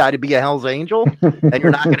told me I had to be a Hell's Angel, and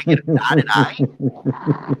you're not going to get a dotted eye?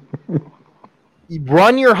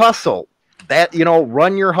 Run your hustle.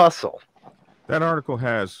 Run your hustle. That article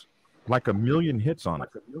has like 1 million hits on it.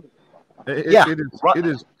 It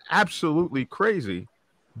is absolutely crazy,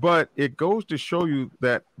 but it goes to show you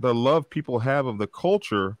that the love people have of the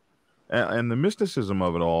culture and the mysticism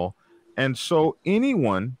of it all. And so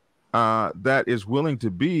anyone that is willing to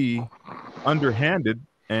be underhanded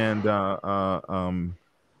and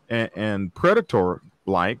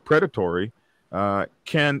predatory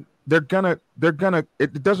they're gonna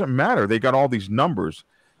it doesn't matter. They got all these numbers.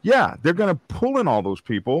 Yeah, they're gonna pull in all those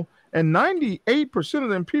people, and 98% of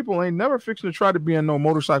them people ain't never fixing to try to be in no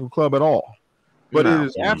motorcycle club at all. But it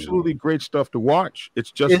is absolutely great stuff to watch.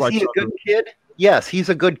 It's just like, he a good kid? Yes, he's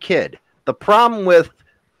a good kid. The problem with,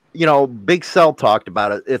 Big Cell talked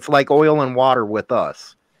about it. It's like oil and water with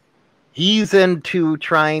us. He's into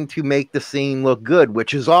trying to make the scene look good,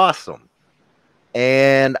 which is awesome.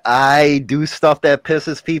 And I do stuff that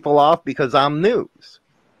pisses people off because I'm news.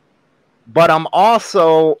 But I'm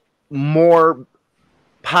also more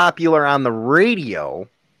popular on the radio,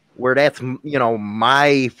 where that's,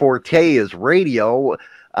 my forte is radio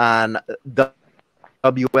on the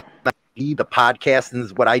WMD, the podcasting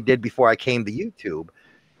is what I did before I came to YouTube.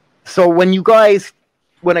 So when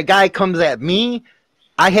a guy comes at me,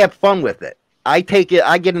 I have fun with it. I take it,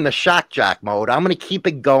 I get in the shock jock mode. I'm going to keep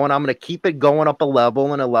it going. I'm going to keep it going up a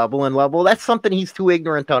level and a level and level. That's something he's too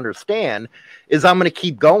ignorant to understand, is I'm going to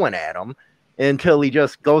keep going at him until he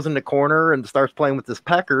just goes in the corner and starts playing with his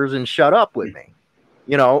peckers and shut up with me.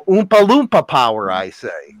 You know, Oompa Loompa power, I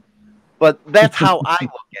say. But that's how I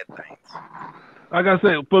look at things. Like I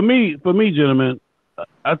said, for me, gentlemen,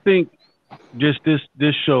 I think just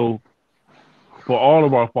this show, for all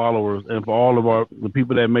of our followers and for all of the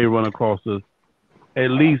people that may run across us,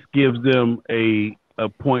 at least gives them a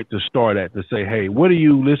point to start at, to say, hey, what are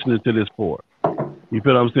you listening to this for? You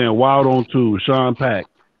feel what I'm saying? Wild on Two, Sean Pack,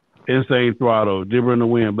 Insane Throttle, Dibber in the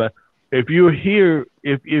Wind. But if you're here,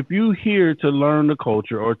 if you here to learn the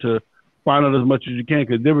culture or to find out as much as you can,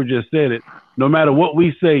 because Dibber just said it, no matter what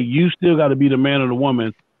we say, you still got to be the man or the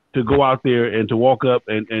woman to go out there and to walk up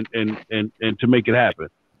and to make it happen.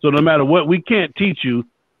 So no matter what, we can't teach you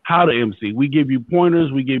how to MC. We give you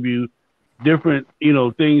pointers, we give you different,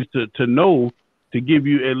 things to know, to give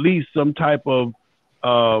you at least some type of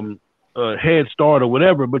head start or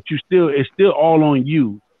whatever, but it's still all on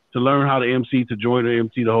you to learn how to MC, to join the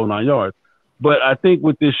MC, the whole 9 yards. But I think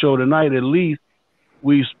with this show tonight, at least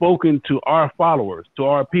we've spoken to our followers, to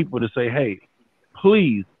our people, to say, hey,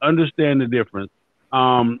 please understand the difference.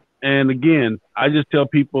 And again, I just tell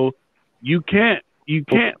people, you can't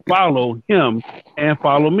follow him and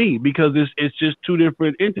follow me, because it's just two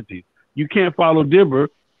different entities. You can't follow Dibber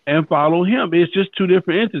and follow him. It's just two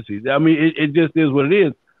different entities. I mean, it just is what it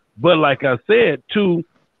is. But like I said, to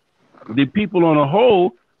the people on the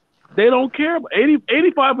whole, they don't care.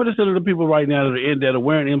 85% of the people right now that are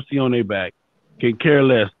wearing MC on their back can care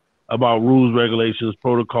less about rules, regulations,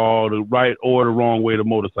 protocol, the right or the wrong way to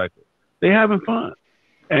motorcycle. They're having fun.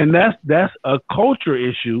 And that's a culture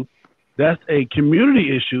issue. That's a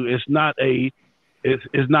community issue. It's not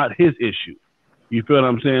his issue. You feel what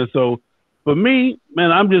I'm saying? So for me,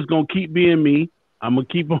 man, I'm just gonna keep being me. I'm gonna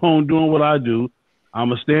keep on doing what I do. I'm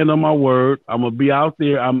gonna stand on my word. I'm gonna be out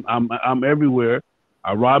there. I'm everywhere.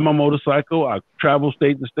 I ride my motorcycle. I travel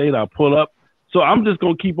state to state. I pull up. So I'm just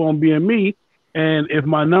gonna keep on being me. And if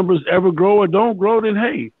my numbers ever grow or don't grow, then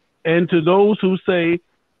hey. And to those who say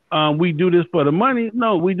we do this for the money,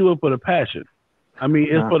 no, we do it for the passion. I mean,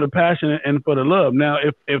 it's for the passion and for the love. Now,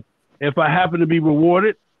 if I happen to be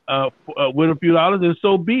rewarded with a few dollars, then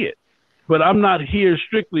so be it. But I'm not here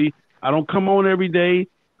strictly. I don't come on every day.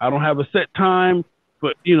 I don't have a set time.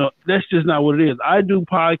 But, that's just not what it is. I do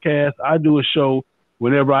podcasts. I do a show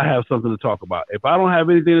whenever I have something to talk about. If I don't have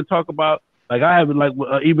anything to talk about, like I haven't, like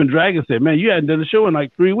even Dragon said, man, you hadn't done a show in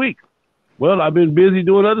like 3 weeks. Well, I've been busy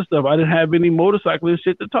doing other stuff. I didn't have any motorcycling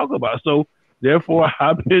shit to talk about. So therefore,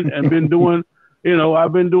 I've been doing,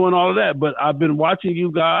 I've been doing all of that. But I've been watching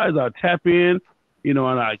you guys. I tap in, and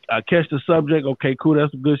I catch the subject. Okay, cool,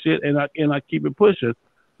 that's some good shit, and I keep it pushing.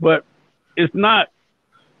 But it's not,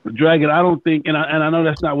 Dragon, I don't think, and I know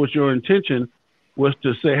that's not what your intention was,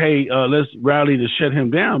 to say, hey, let's rally to shut him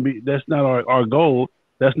down. That's not our goal.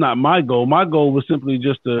 That's not my goal. My goal was simply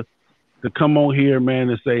just to come on here, man,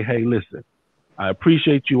 and say, hey, listen, I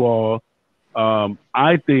appreciate you all.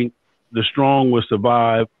 I think the strong will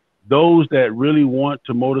survive. Those that really want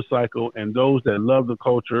to motorcycle and those that love the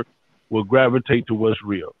culture will gravitate to what's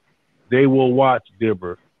real. They will watch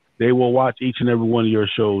Dibber. They will watch each and every one of your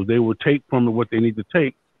shows. They will take from it what they need to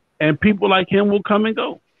take. And people like him will come and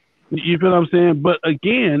go. You feel what I'm saying? But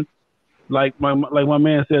again, like my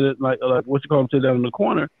man said, it like what you call him, sit down in the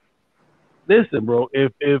corner. Listen, bro,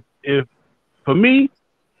 if for me,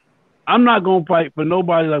 I'm not gonna fight for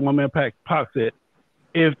nobody, like my man Pac said.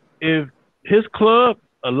 If his club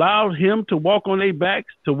allowed him to walk on their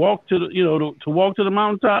backs, to walk to the to walk to the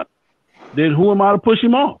mountaintop, then who am I to push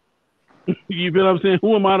him off? You feel what I'm saying?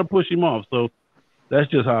 Who am I to push him off? So that's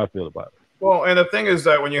just how I feel about it. Well, and the thing is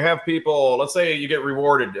that when you have people, let's say you get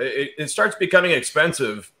rewarded, it starts becoming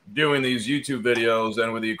expensive doing these YouTube videos,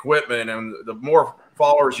 and with the equipment, and the more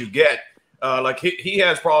followers you get, like he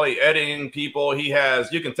has probably editing people. You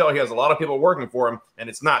can tell he has a lot of people working for him, and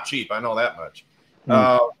it's not cheap. I know that much.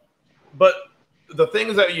 But the thing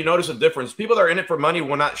is that you notice a difference. People that are in it for money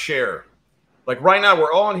will not share. Like right now,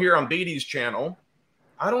 we're all on here on BD's channel.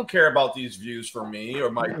 I don't care about these views for me or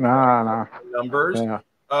my numbers. Yeah.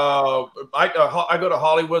 I go to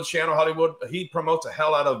Hollywood's channel. Hollywood, he promotes the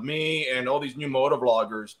hell out of me and all these new motor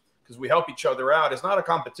vloggers because we help each other out. It's not a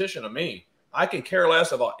competition of me. I can care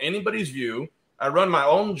less about anybody's view. I run my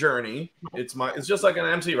own journey. It's just like an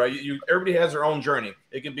MC, right? Everybody has their own journey.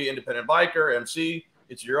 It can be independent biker, MC.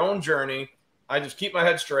 It's your own journey. I just keep my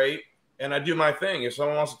head straight and I do my thing. If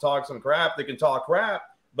someone wants to talk some crap, they can talk crap.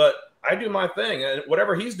 But I do my thing, and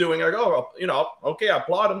whatever he's doing, I go, okay, I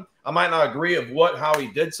applaud him. I might not agree of how he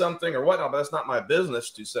did something or whatnot, but that's not my business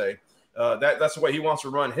to say. That's the way he wants to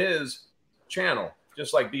run his channel,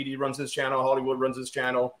 just like BD runs his channel, Hollywood runs his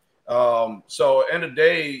channel. So end of the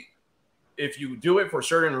day, if you do it for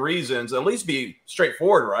certain reasons, at least be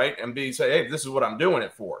straightforward, right? And say, hey, this is what I'm doing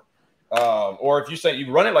it for. Or if you say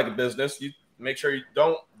you run it like a business, you make sure you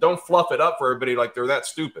don't fluff it up for everybody like they're that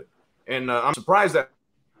stupid. And I'm surprised that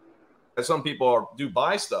some people do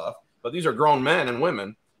buy stuff, but these are grown men and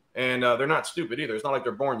women, and they're not stupid either. It's not like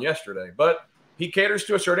they're born yesterday. But he caters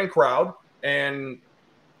to a certain crowd, and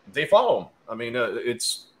they follow him. I mean,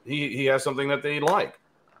 he has something that they like.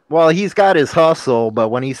 Well, he's got his hustle, but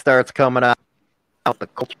when he starts coming out the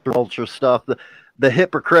culture stuff, the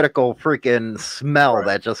hypocritical freaking smell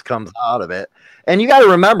that just comes out of it. And you got to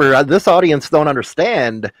remember, this audience don't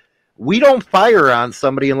understand. We don't fire on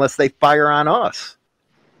somebody unless they fire on us.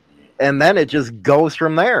 And then it just goes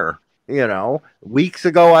from there. You know, weeks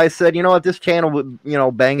ago I said, you know what, this channel,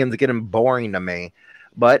 banging's getting boring to me.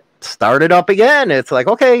 But start it up again. It's like,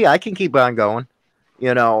 okay, I can keep on going.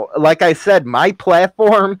 You know, like I said, my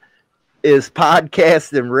platform is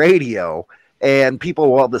podcast and radio. And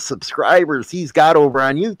people, well, the subscribers he's got over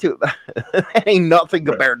on YouTube, that ain't nothing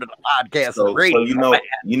compared to the podcast and radio. So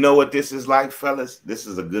you know what this is like, fellas? This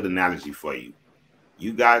is a good analogy for you.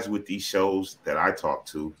 You guys with these shows that I talk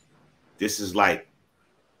to, this is like,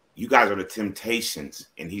 you guys are the Temptations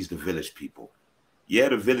and he's the Village People. Yeah,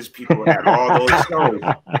 the Village People had all those shows,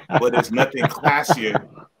 but it's nothing classier.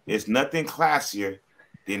 It's nothing classier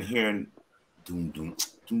than hearing doom, doom,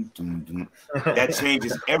 doom, doom, doom. That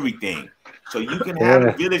changes everything. So you can have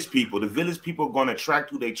the Village People. The Village People are going to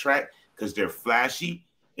attract who they track because they're flashy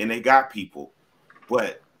and they got people.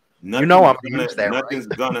 But nothing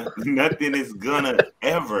is gonna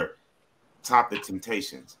ever top the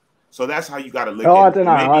Temptations. So that's how you got to look at it.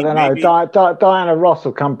 I don't know. Diana Ross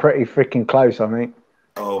will come pretty freaking close, I think.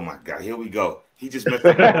 Oh my God, here we go. He just messed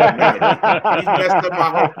up my whole He messed up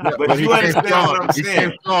my whole. But you understand what I'm saying?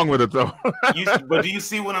 He's wrong with it though. But do you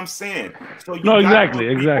see what I'm saying? So you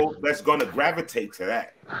exactly. That's going to gravitate to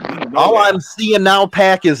that. All I'm seeing now,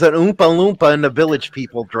 Pac, is an Oompa Loompa in the Village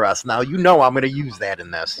People dress. Now you know I'm going to use that in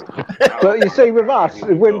this. But you see, with us,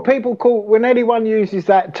 when anyone uses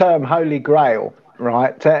that term "Holy Grail,"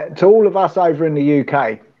 right, to all of us over in the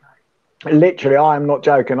UK, literally, I am not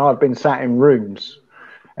joking. I've been sat in rooms.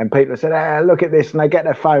 And people said, look at this. And they get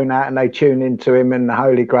their phone out and they tune into him and the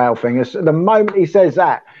Holy Grail thing. The moment he says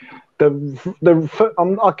that,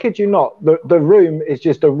 I kid you not, the room is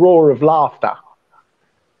just a roar of laughter.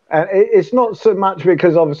 And it's not so much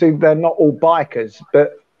because obviously they're not all bikers.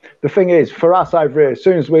 But the thing is, for us over here, as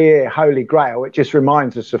soon as we hear Holy Grail, it just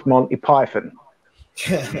reminds us of Monty Python.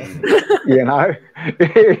 you know, what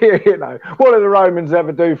did the Romans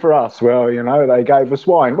ever do for us? Well, they gave us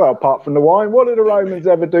wine. Well, apart from the wine, what did the Romans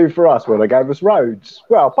ever do for us? Well, they gave us roads.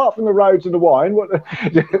 Well, apart from the roads and the wine,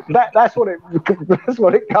 that's what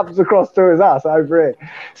it comes across to as us over here.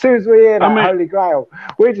 As soon as we hear that Holy Grail,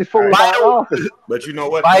 we just fall out laughing. But you know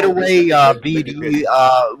what? By the way, BD,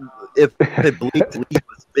 if it bleeds, it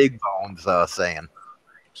was Big Bones saying.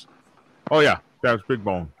 Oh yeah, that was Big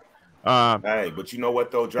Bone. Hey, but you know what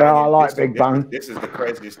though, Dragon? I like Big Bang. This is the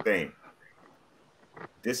craziest thing.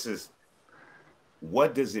 This is,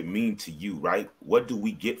 what does it mean to you, right? What do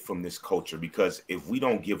we get from this culture? Because if we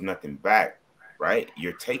don't give nothing back, right,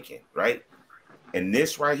 you're taken, right? And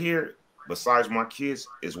this right here, besides my kids,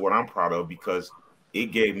 is what I'm proud of because it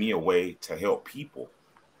gave me a way to help people.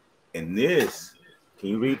 And this, can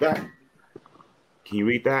you read that? Can you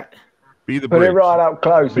read that? Be the Put bridge. it right up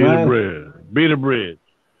close, man. Be the bridge.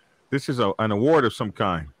 This is an award of some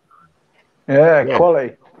kind. Yeah,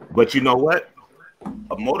 quality. But you know what?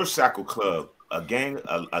 A motorcycle club, a gang,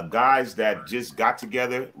 a guys that just got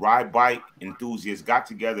together, ride bike enthusiasts got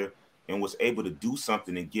together and was able to do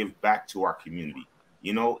something and give back to our community,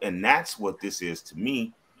 and that's what this is to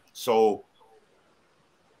me. So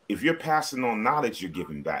if you're passing on knowledge, you're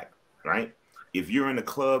giving back, right? If you're in a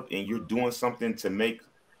club and you're doing something to make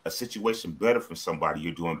a situation better for somebody,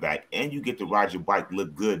 you're doing back, and you get to ride your bike,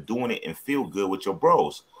 look good doing it, and feel good with your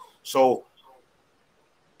bros. So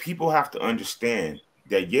people have to understand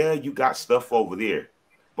that, yeah, you got stuff over there,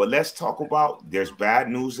 but let's talk about, there's bad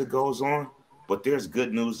news that goes on, but there's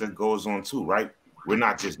good news that goes on too, right? We're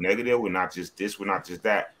not just negative, we're not just this, we're not just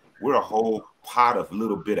that. We're a whole pot of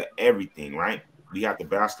little bit of everything, right? We got the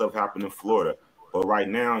bad stuff happening in Florida, but right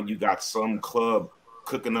now you got some club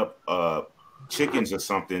cooking up chickens or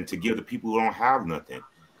something to give the people who don't have nothing.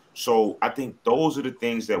 So I think those are the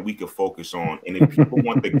things that we could focus on. And if people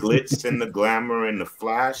want the glitz and the glamour and the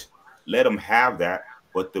flash, let them have that.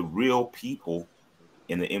 But the real people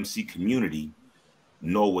in the MC community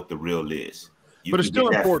know what the real is. You but it's can still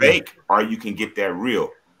get important. That fake, or you can get that real.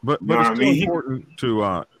 But it's still important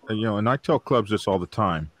to and I tell clubs this all the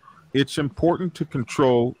time. it's important to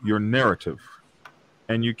control your narrative,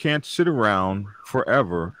 and you can't sit around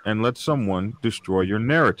forever and let someone destroy your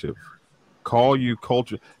narrative. Call you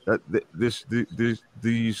culture.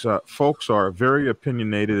 These folks are very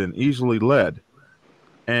opinionated and easily led.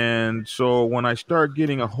 And so when I start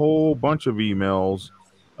getting a whole bunch of emails,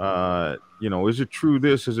 is it true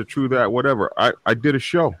this? Is it true that? Whatever. I did a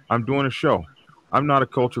show. I'm doing a show. I'm not a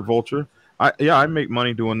culture vulture. I make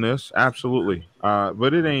money doing this, absolutely.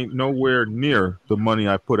 But it ain't nowhere near the money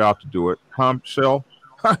I put out to do it. Shell?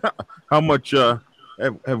 How much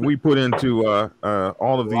have we put into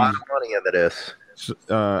all of A lot these? of money into this.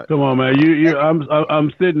 Come on, man.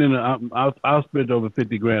 I'm sitting in. I'll spend over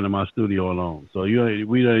 50 grand in my studio alone. So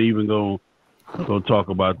we don't even go talk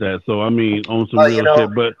about that. So I mean, on some real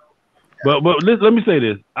shit. But let me say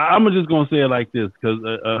this. I'm just gonna say it like this because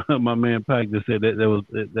my man Pac just said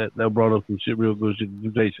that brought up some shit, real good shit,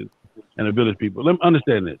 accusation, and the village people. Let me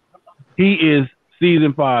understand this. He is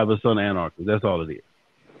season 5 of Son of Anarchy. That's all it is.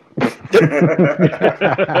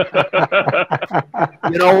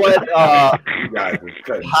 You know what?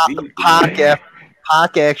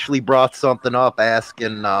 Pac actually brought something up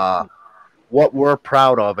asking what we're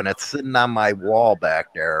proud of, and it's sitting on my wall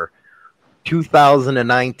back there.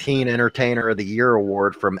 2019 Entertainer of the Year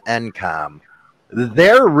award from NCOM.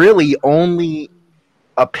 Their really only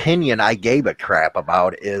opinion I gave a crap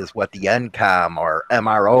about is what the NCOM or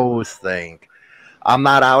MROs think. I'm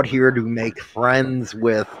not out here to make friends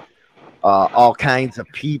with all kinds of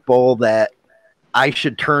people that I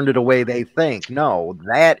should turn it the way they think. No,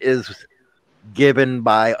 that is given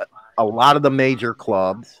by a lot of the major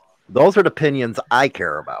clubs. Those are the opinions I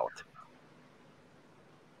care about.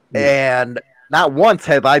 Yeah. And not once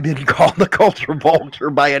have I been called a culture vulture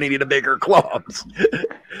by any of the bigger clubs.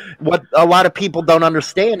 What a lot of people don't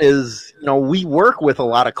understand is, we work with a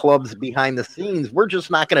lot of clubs behind the scenes. We're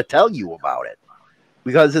just not going to tell you about it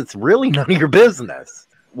because it's really none of your business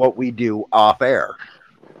what we do off air.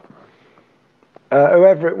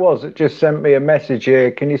 Whoever it was that just sent me a message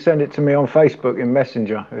here, can you send it to me on Facebook in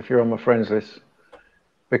Messenger if you're on my friends list?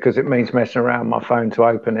 Because it means messing around my phone to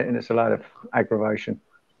open it, and it's a lot of aggravation.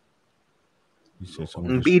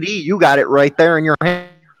 BD, you got it right there in your hand.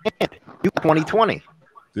 You 2020.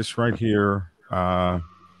 This right here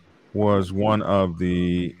was one of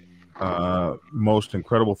the most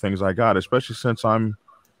incredible things I got, especially since I'm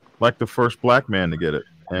like the first black man to get it.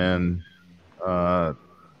 And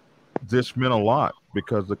this meant a lot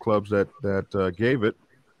because the clubs that gave it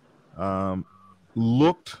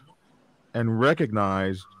looked and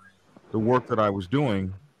recognized the work that I was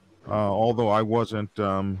doing, although I wasn't,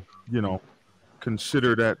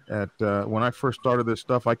 considered at when I first started this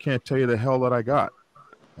stuff. I can't tell you the hell that I got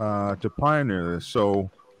to pioneer this. So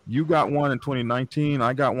you got one in 2019,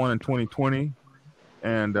 I got one in 2020,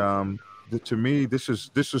 and to me, this is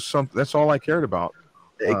something. That's all I cared about.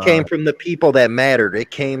 It came from the people that mattered. It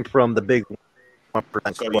came from the big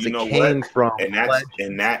 1%. So you know what?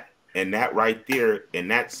 And that right there, and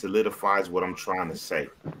that solidifies what I'm trying to say.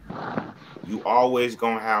 You always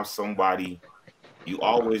gonna have somebody. You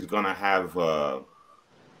always gonna have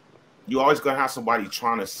somebody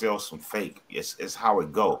trying to sell some fake. It's how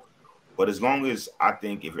it go. But as long as I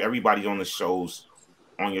think if everybody on the shows,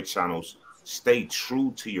 on your channels, stay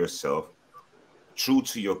true to yourself, true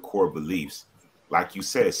to your core beliefs. Like you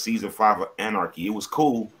said, season 5 of Anarchy, it was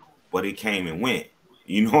cool, but it came and went.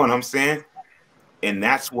 You know what I'm saying? And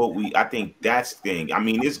that's what I think that's the thing. I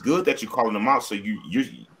mean, it's good that you're calling them out. So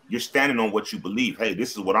you're standing on what you believe. Hey,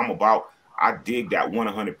 this is what I'm about. I dig that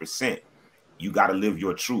 100%. You got to live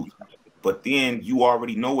your truth. But then you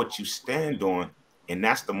already know what you stand on. And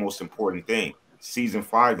that's the most important thing. Season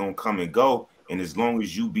 5 going to come and go. And as long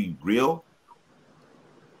as you be real,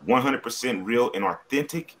 100% real and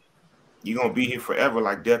authentic, you're going to be here forever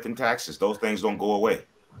like death and taxes. Those things don't go away.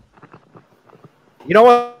 You know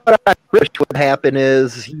what I wish would happen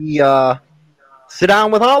is he sit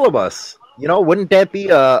down with all of us. Wouldn't that be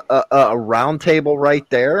a round table right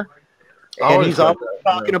there? And he's always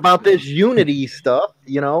talking about this unity stuff,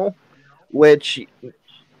 which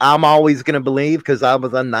I'm always going to believe because I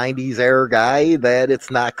was a 90s era guy that it's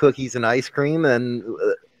not cookies and ice cream. And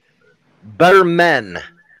better men,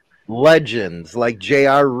 legends like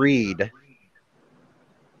J.R. Reed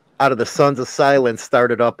out of the Sons of Silence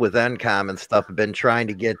started up with NCOM and stuff, have been trying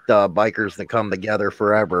to get bikers to come together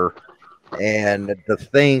forever. And to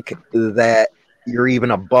think that you're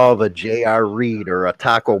even above a J.R. Reed or a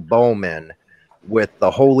Taco Bowman with the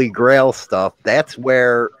Holy Grail stuff, that's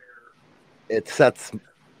where it sets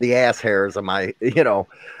the ass hairs of my,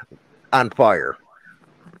 on fire.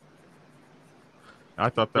 I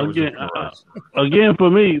thought that was again for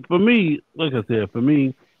me, like I said, for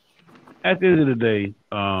me, at the end of the day,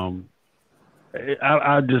 I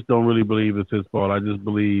just don't really believe it's his fault. I just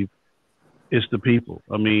believe it's the people.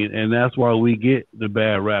 I mean, and that's why we get the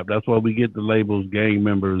bad rap. That's why we get the labels, gang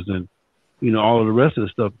members, and all of the rest of the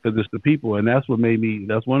stuff, because it's the people. And that's what made me.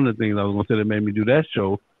 That's one of the things I was gonna say that made me do that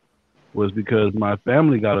show, was because my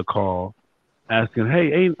family got a call asking,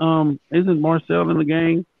 "Hey, isn't Marcel in the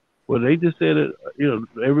gang?" Well, they just said that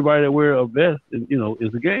everybody that wear a vest,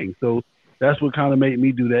 is a gang. So that's what kind of made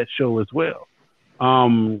me do that show as well.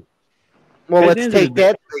 Well, let's take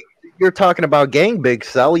that. You're talking about gang, Big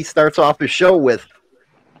Cell. He starts off the show with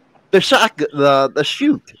the shot, the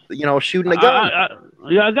shoot, shooting a gun.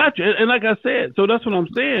 I got you. And like I said, so that's what I'm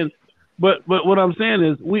saying. But what I'm saying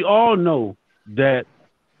is, we all know that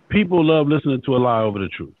people love listening to a lie over the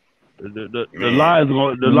truth. The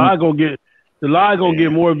lie gonna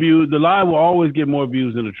get more views. The lie will always get more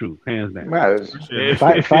views than the truth, hands down. Well,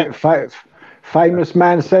 famous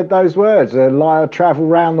man said those words: "A liar travel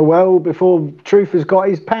around the world before truth has got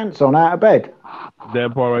his pants on out of bed."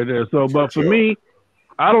 That part right there. So, but for me,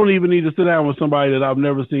 I don't even need to sit down with somebody that I've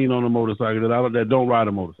never seen on a motorcycle, that don't ride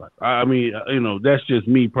a motorcycle. I mean, that's just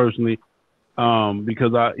me personally,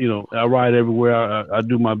 because I ride everywhere. I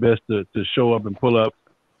do my best to show up and pull up.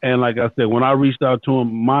 And like I said, when I reached out to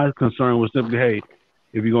him, my concern was simply, hey,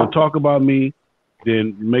 if you're gonna talk about me,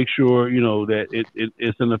 then make sure that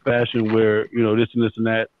it's in a fashion where this and this and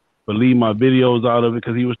that, but leave my videos out of it,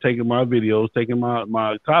 because he was taking my videos, taking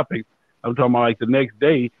my topics. I'm talking about like the next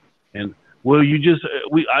day, and well,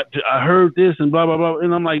 I heard this and blah blah blah,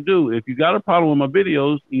 and I'm like, dude, if you got a problem with my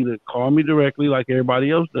videos, either call me directly like everybody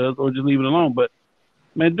else does, or just leave it alone. But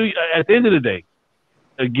man, at the end of the day,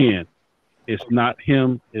 again, it's not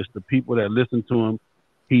him, it's the people that listen to him.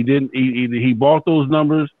 He bought those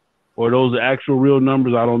numbers, or those are actual real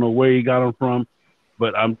numbers. I don't know where he got them from,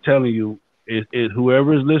 but I'm telling you,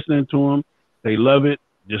 whoever is listening to him, they love it.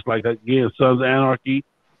 Just like, again, Sons of Anarchy,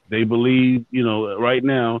 they believe, right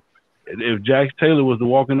now, if Jax Taylor was to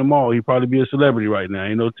walk in the mall, he'd probably be a celebrity right now.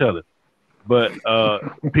 Ain't no telling. But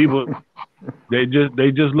people, they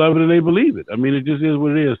just love it and they believe it. I mean, it just is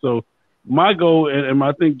what it is. So my goal, and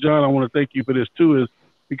I think, John, I want to thank you for this too, is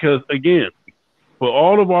because, again, for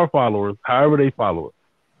all of our followers, however they follow it,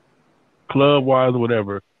 club-wise or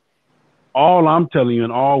whatever, all I'm telling you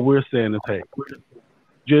and all we're saying is, hey,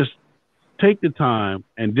 just take the time,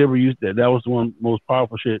 and Dibber used that. That was one most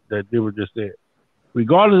powerful shit that Dibber just said.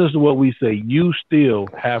 Regardless of what we say, you still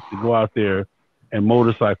have to go out there and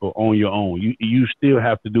motorcycle on your own. You still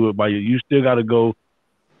have to do it you still got to go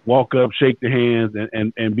walk up, shake the hands,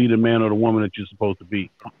 and be the man or the woman that you're supposed to be.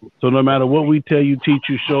 So no matter what we tell you, teach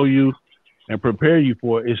you, show you, and prepare you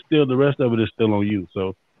for, it's still, the rest of it is still on you.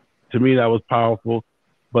 So to me, that was powerful.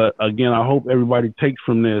 But again, I hope everybody takes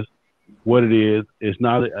from this what it is. It's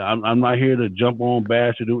not, I'm not here to jump on,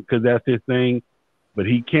 bash, or do it because that's his thing. But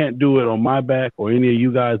he can't do it on my back or any of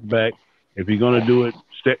you guys' back. If he's gonna do it,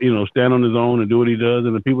 stand on his own and do what he does,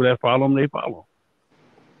 and the people that follow him, they follow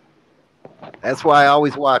him. That's why I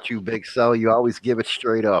always watch you, Big Cell. You always give it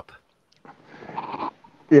straight up.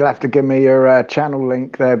 You'll have to give me your channel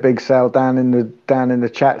link there, Big Cell, down in the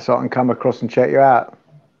chat, so I can come across and check you out.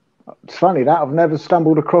 It's funny that I've never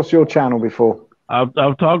stumbled across your channel before.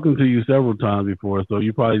 I've talked to you several times before, so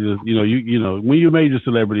you probably just when you major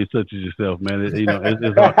celebrities such as yourself, man, it's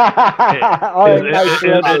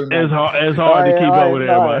hard to keep up with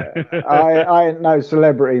everybody. I ain't no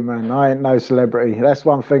celebrity, man. I ain't no celebrity. That's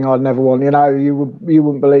one thing I'd never want. You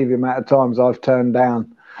wouldn't believe the amount of times I've turned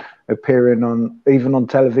down appearing even on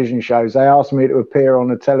television shows. They asked me to appear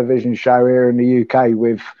on a television show here in the UK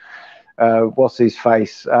with what's his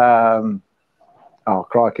face. Oh,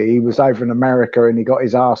 crikey. He was over in America and he got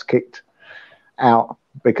his ass kicked out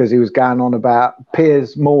because he was going on about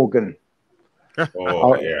Piers Morgan.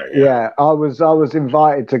 Yeah. I was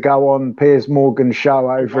invited to go on Piers Morgan's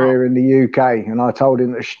show over here in the UK, and I told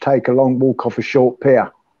him to take a long walk off a short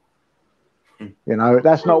pier.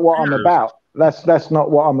 That's not what I'm about. That's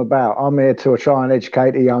not what I'm about. I'm here to try and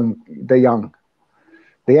educate the young.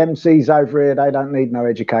 The MCs over here, they don't need no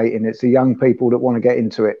educating. It's the young people that want to get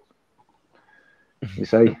into it. You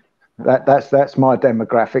see, that's my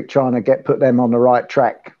demographic, trying to put them on the right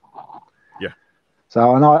track. Yeah.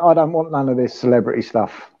 So, and I don't want none of this celebrity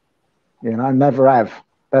stuff. Never have.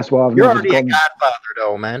 That's why You're already a godfather,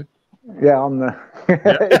 though, man. Yeah, I'm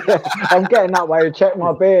I'm getting that way to check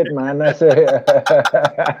my beard, man. That's it.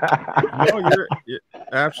 No, you're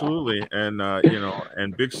absolutely, and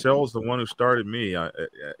and Big Cell's the one who started me.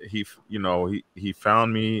 He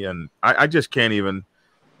found me, and I just can't even.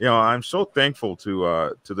 you know, I'm so thankful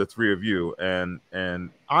to the three of you, and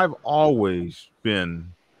I've always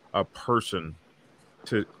been a person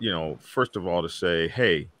to, you know, first of all to say,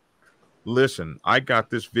 hey, listen, I got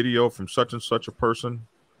this video from such and such a person,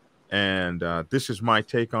 and this is my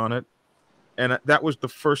take on it. And that was the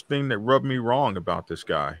first thing that rubbed me wrong about this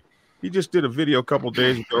guy. He just did a video a couple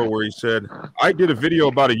days ago where he said, I did a video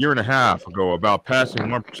about a year and a half ago about passing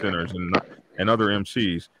 1%ers and other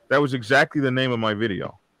MCs. That was exactly the name of my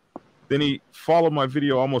video. Then he followed my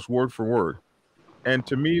video almost word for word. And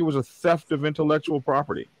to me, it was a theft of intellectual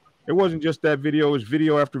property. It wasn't just that video, it was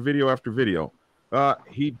video after video after video.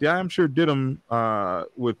 He damn sure did them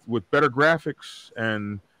with better graphics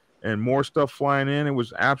and more stuff flying in. It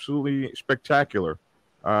was absolutely spectacular.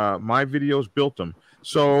 My videos built them.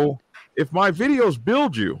 So if my videos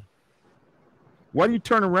build you, why do you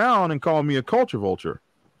turn around and call me a culture vulture?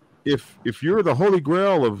 If you're the holy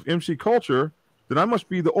grail of MC culture, then I must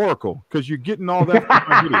be the oracle, because you're getting all that from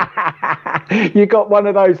my video. You got one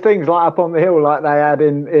of those things like up on the hill like they had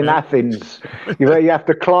in Athens, where you have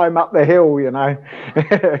to climb up the hill, you know.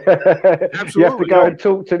 Absolutely. You have to go and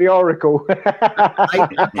talk to the oracle. I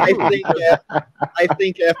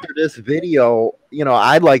think after this video, you know,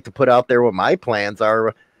 I'd like to put out there what my plans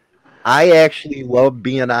are. I actually love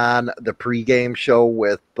being on the pregame show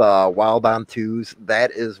with Wild on Twos. That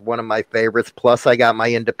is one of my favorites. Plus, I got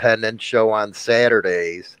my independent show on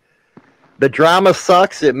Saturdays. The drama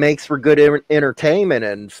sucks. It makes for good entertainment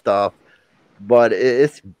and stuff, but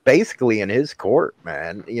it's basically in his court,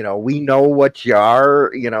 man. You know, we know what you are.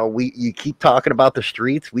 You know, you keep talking about the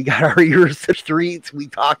streets. We got our ears to the streets. We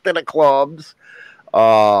talk to the clubs.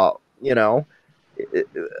 You know,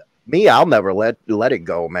 me, I'll never let it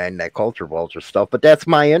go, man, that culture vulture stuff. But that's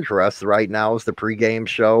my interest right now, is the pregame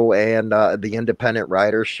show and the independent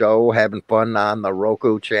writers show, having fun on the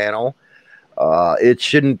Roku channel. It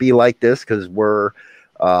shouldn't be like this, because we're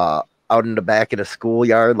out in the back of the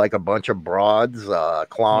schoolyard like a bunch of broads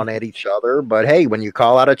clawing at each other. But hey, when you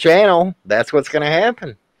call out a channel, that's what's going to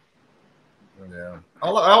happen. Yeah,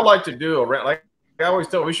 I would like to do like I always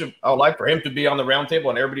tell, I would like for him to be on the round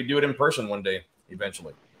table and everybody do it in person one day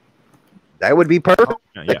eventually. That would be perfect.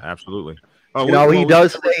 Yeah, absolutely. He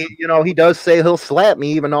does say he'll slap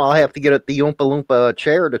me, even though I'll have to get the Oompa Loompa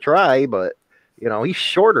chair to try. But you know, he's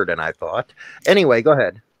shorter than I thought. Anyway, go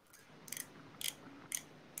ahead.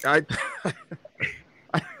 I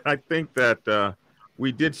think that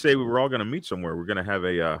we did say we were all going to meet somewhere. We're going to have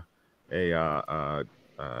a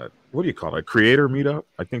what do you call it? A creator meetup?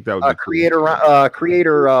 I think that would be creator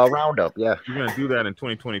roundup. Yeah, you're going to do that in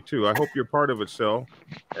 2022. I hope you're part of it, Sel.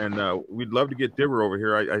 And we'd love to get Dibber over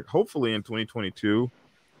here. I hopefully in 2022,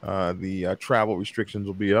 the travel restrictions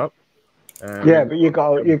will be up. Yeah, but you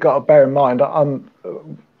got to bear in mind,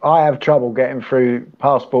 I have trouble getting through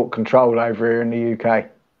passport control over here in the UK.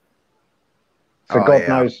 So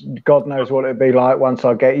God knows what it'd be like once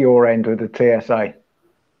I get your end with the TSA.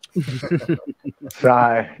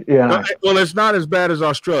 So, you know. Well, it's not as bad as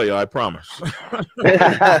Australia, I promise. Do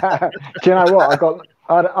you know what?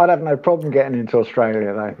 I'd have no problem getting into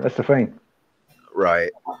Australia, though. That's the thing.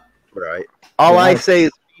 Right. All I say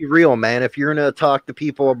is be real, man. If you're going to talk to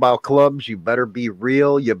people about clubs, you better be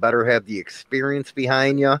real. You better have the experience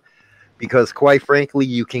behind you, because quite frankly,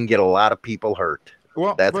 you can get a lot of people hurt.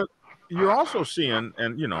 Well, but you're also seeing,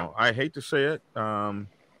 and you know, I hate to say it,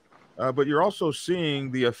 but you're also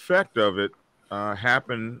seeing the effect of it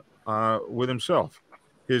happen with himself,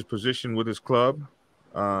 his position with his club.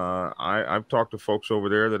 I've talked to folks over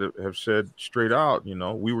there that have said straight out, you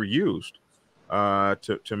know, we were used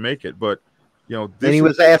to make it. But, you know, and he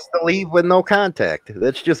was asked to leave with no contact.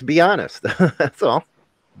 Let's just be honest. That's all.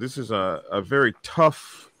 This is a very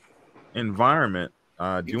tough environment.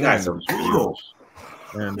 You guys are brutal.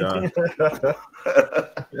 And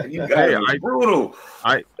you guys are brutal.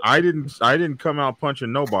 I didn't come out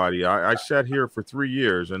punching nobody. I sat here for 3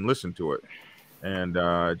 years and listened to it, and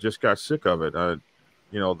just got sick of it.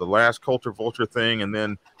 You know, the last culture vulture thing, and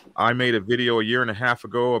then I made a video a year and a half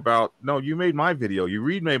ago about, no, you made my video. You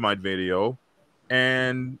made my video,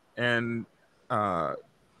 and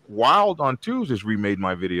Wild on Twos has remade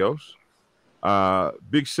my videos.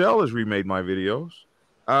 Big Cell has remade my videos.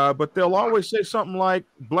 But they'll always say something like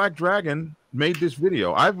Black Dragon made this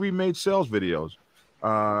video. I've remade Cell's videos.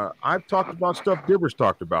 I've talked about stuff Dibber's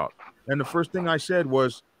talked about. And the first thing I said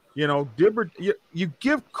was, you know, Dibber, you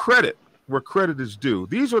give credit where credit is due.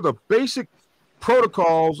 These are the basic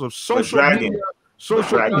protocols of social media,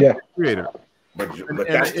 social content creator. But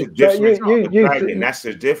that's the difference. That's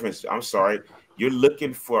the difference. I'm sorry. You're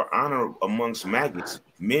looking for honor amongst maggots.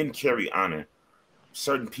 Men carry honor.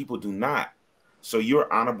 Certain people do not. So you're an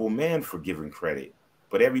honorable man for giving credit,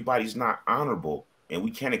 but everybody's not honorable, and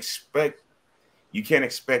you can't expect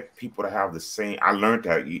people to have the same. I learned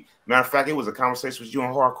that. Matter of fact, it was a conversation with you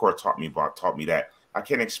on Hardcore taught me that I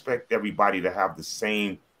can't expect everybody to have the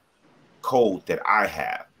same code that I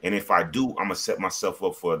have, and if I do, I'm gonna set myself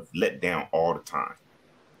up for a letdown all the time.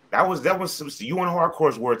 That was you and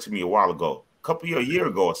Hardcore's word to me a while ago, a year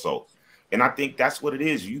ago or so, and I think that's what it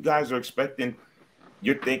is. You guys are expecting.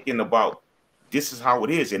 You're thinking about this is how it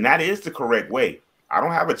is, and that is the correct way. I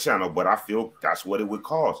don't have a channel, but I feel that's what it would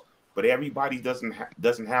cost. But everybody doesn't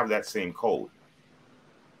have that same code.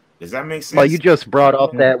 Does that make sense? Well, you just brought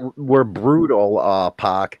up that we're brutal,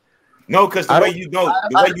 Pac. No, because the way you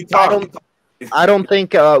talk. I don't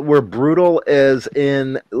think we're brutal as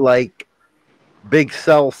in, like Big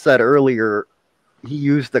Cell said earlier, he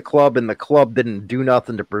used the club and the club didn't do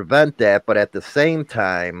nothing to prevent that. But at the same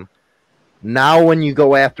time, now when you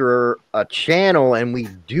go after a channel and we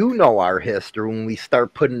do know our history, when we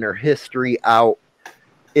start putting our history out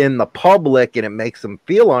in the public and it makes them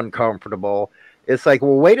feel uncomfortable, it's like,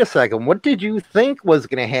 well, wait a second, what did you think was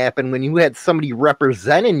going to happen when you had somebody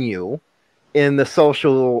representing you in the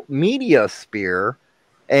social media sphere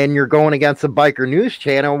and you're going against a biker news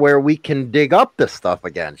channel where we can dig up the stuff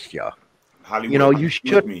against you? Hollywood, you know, you should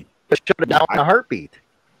have down a heartbeat.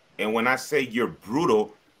 And when I say you're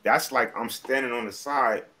brutal, that's like I'm standing on the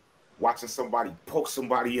side watching somebody poke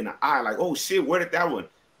somebody in the eye, like, oh shit, where did that one?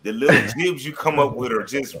 The little jibs you come up with are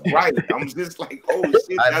just right. I'm just like, oh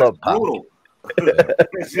shit, that's brutal.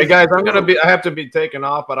 Hey guys, I have to be taken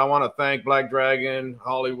off, but I want to thank Black Dragon,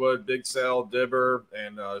 Hollywood, Big Cell, Dibber,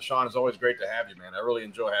 and Sean. It's always great to have you, man. I really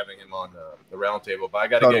enjoy having him on the round table. But I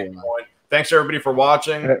got to get going. Thanks everybody for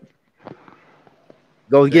watching.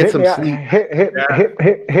 Go get some sleep.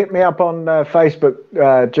 Hit me up on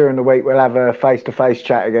Facebook during the week. We'll have a face-to-face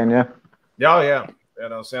chat again. Yeah. Oh yeah.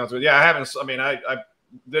 That sounds good. Yeah, I haven't. I mean, I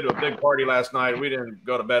did a big party last night. We didn't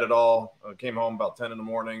go to bed at all. I came home about 10 in the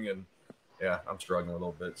morning, and yeah, I'm struggling a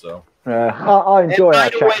little bit. So I enjoy our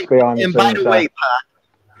chats behind the scenes. And by the way,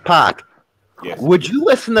 Pac, yes. Would you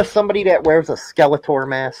listen to somebody that wears a Skeletor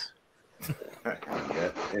mask? Hey,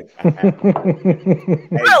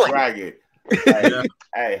 Dragon.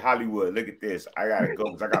 Hey, Hollywood, look at this. I gotta go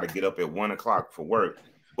because I gotta get up at 1 o'clock for work.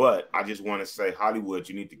 But I just want to say, Hollywood,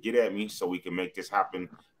 you need to get at me so we can make this happen.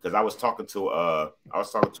 Because I was talking to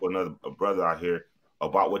another brother out here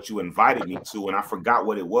about what you invited me to, and I forgot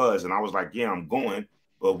what it was, and I was like, yeah, I'm going,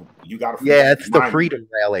 but you got to. Yeah, it's the Freedom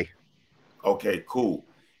Rally. Okay, cool.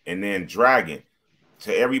 And then Dragon,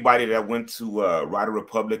 to everybody that went to Rider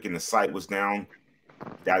Republic and the site was down,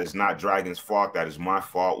 that is not Dragon's fault. That is my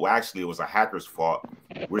fault. Well, actually, it was a hacker's fault.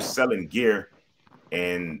 We're selling gear,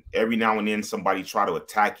 and every now and then somebody try to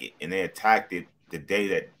attack it, and they attacked it the day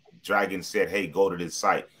that Dragon said, hey, go to this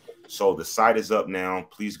site. So the site is up now.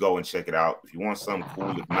 Please go and check it out. If you want something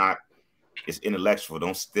cool, if not, it's intellectual.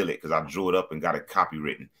 Don't steal it because I drew it up and got it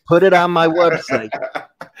copywritten. Put it on my website.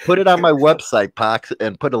 Put it on my website, Pox,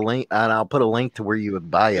 and put a link, and I'll put a link to where you would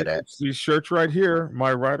buy it at. These shirts right here,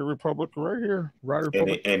 my Rider Republic right here, Rider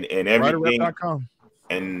Republic, and everything. RiderRep.com.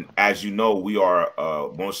 And as you know, we are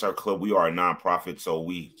a motorcycle club. We are a nonprofit, so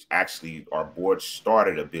we actually, our board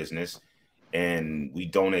started a business. And we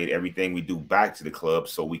donate everything we do back to the club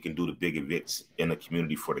so we can do the big events in the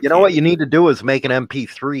community for the kids. You know what you need to do is make an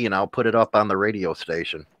MP3 and I'll put it up on the radio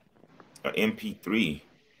station. An MP3?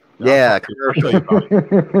 Yeah.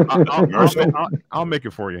 I'll make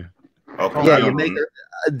it for you. Okay. Yeah, you make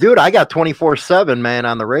it. Dude, I got 24/7, man,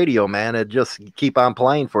 on the radio, man. It just keep on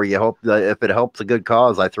playing for you. Hope that if it helps a good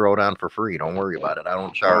cause, I throw it on for free. Don't worry about it. I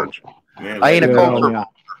don't charge. Man, I ain't a culture.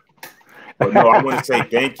 But no, I want to say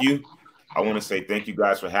thank you. I want to say thank you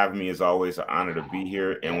guys for having me. It's always an honor to be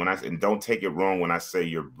here. And don't take it wrong when I say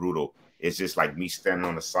you're brutal. It's just like me standing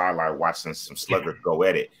on the sideline watching some sluggers go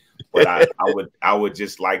at it. But I would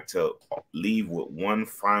just like to leave with one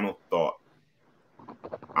final thought.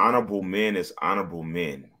 Honorable men is honorable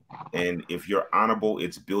men. And if you're honorable,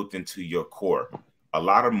 it's built into your core.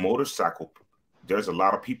 There's a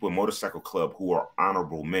lot of people in Motorcycle Club who are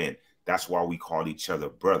honorable men. That's why we call each other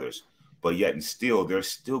brothers. But yet and still, there's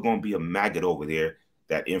still going to be a maggot over there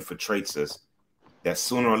that infiltrates us, that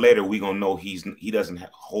sooner or later we're going to know he doesn't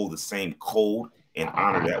hold the same code and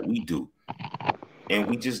honor that we do. And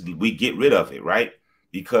we get rid of it, right?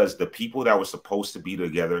 Because the people that were supposed to be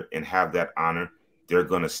together and have that honor, they're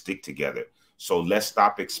going to stick together. So let's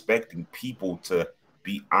stop expecting people to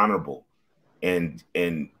be honorable. And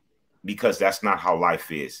because that's not how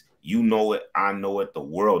life is. You know it, I know it, the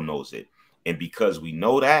world knows it. And because we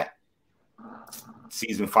know that,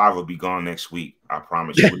 season 5 will be gone next week. I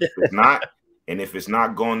promise you. If not, And if it's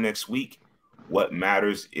not gone next week, what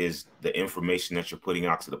matters is the information that you're putting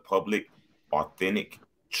out to the public, authentic,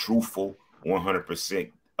 truthful,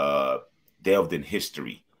 100% delved in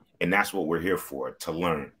history. And that's what we're here for, to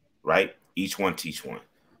learn, right? Each one teach one.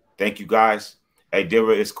 Thank you, guys. Hey,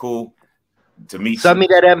 Dira, it's cool to meet you. Send me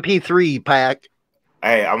that MP3 pack.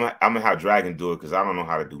 Hey, I'm gonna have Dragon do it because I don't know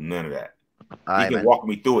how to do none of that. He can walk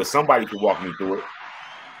me through it. Somebody can walk me through it.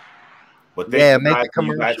 But thank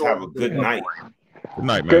you guys have a good night. Good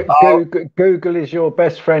night, man. Google is your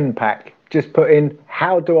best friend, Pack. Just put in,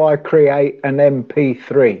 how do I create an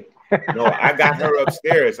MP3? No, I got her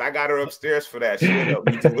upstairs. I got her upstairs for that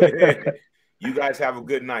shit. You guys have a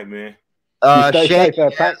good night, man.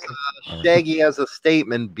 Shaggy has a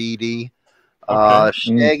statement, BD. Okay.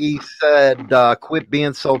 Shaggy said, quit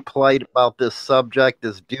being so polite about this subject.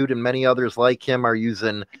 This dude and many others like him are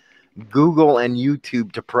using Google and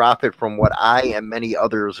YouTube to profit from what I and many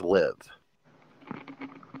others live.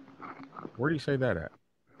 Where do you say that at?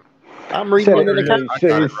 I'm reading it in the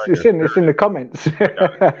comments. It's in the comments.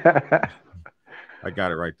 I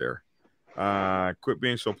got it right there. Quit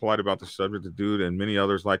being so polite about the subject. The dude and many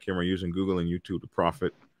others like him are using Google and YouTube to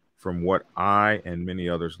profit from what I and many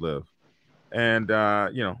others live. And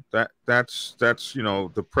that's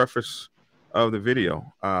the preface of the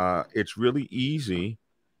video. It's really easy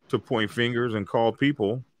to point fingers and call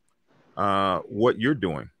people what you're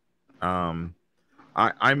doing.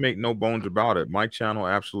 I make no bones about it. My channel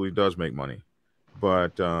absolutely does make money,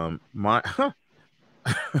 but my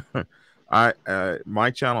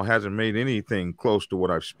channel hasn't made anything close to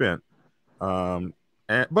what I've spent.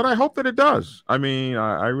 But I hope that it does. I mean,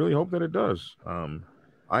 I really hope that it does.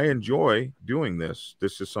 I enjoy doing this.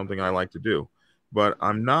 This is something I like to do, but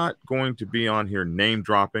I'm not going to be on here name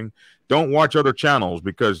dropping. Don't watch other channels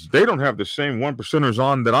because they don't have the same 1%ers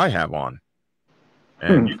on that I have on.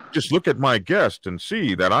 And you just look at my guest and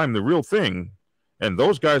see that I'm the real thing and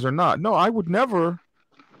those guys are not. No, I would never.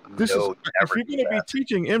 If you're going to be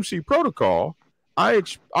teaching MC protocol,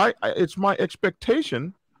 it's my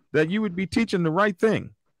expectation that you would be teaching the right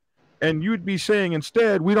thing. And you would be saying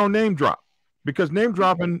instead, we don't name drop. Because name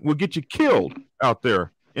dropping will get you killed out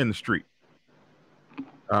there in the street.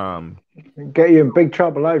 Get you in big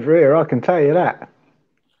trouble over here, I can tell you that.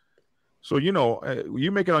 So,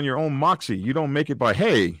 you make it on your own moxie. You don't make it by,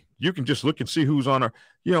 hey, you can just look and see who's on our,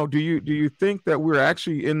 do you think that we're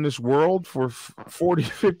actually in this world for 40,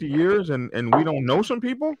 50 years and we don't know some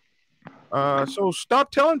people? So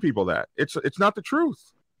stop telling people that. It's not the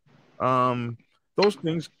truth. Those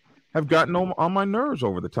things have gotten on my nerves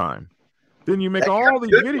over the time. Then you make all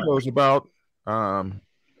these videos about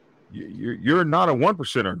you're not a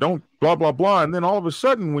 1%er, don't blah blah blah, and then all of a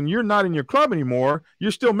sudden when you're not in your club anymore,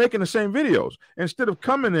 you're still making the same videos instead of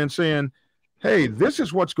coming in saying, hey, this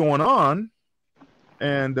is what's going on,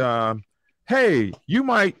 and hey, you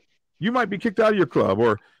might be kicked out of your club,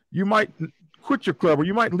 or you might quit your club, or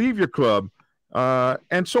you might leave your club,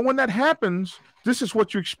 and so when that happens, this is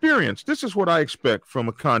what you experience. This is what I expect from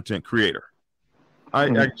a content creator. I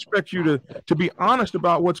expect you to be honest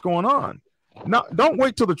about what's going on. Now, don't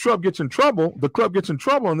wait till the club gets in trouble,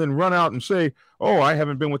 and then run out and say, oh, I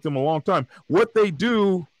haven't been with them a long time. What they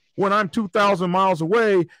do when I'm 2,000 miles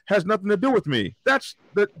away has nothing to do with me.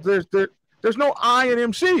 There's no I in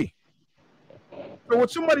MC. So when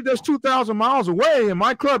somebody does 2,000 miles away in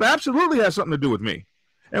my club, absolutely has something to do with me.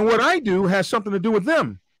 And what I do has something to do with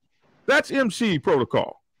them. That's MC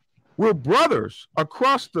protocol. We're brothers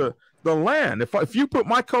across the land. If you put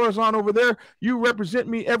my colors on over there, you represent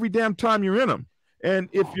me every damn time you're in them. And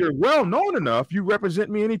if you're well known enough, you represent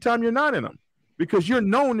me anytime you're not in them, because you're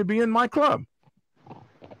known to be in my club.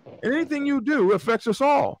 And anything you do affects us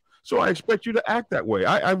all. So I expect you to act that way.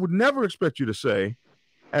 I would never expect you to say,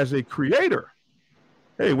 as a creator,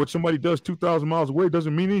 hey, what somebody does 2,000 miles away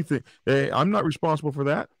doesn't mean anything. Hey, I'm not responsible for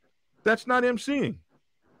that. That's not emceeing.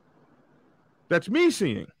 That's me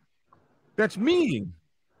seeing. That's me.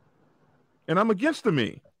 And I'm against the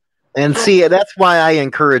me. And see, that's why I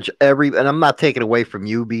encourage and I'm not taking away from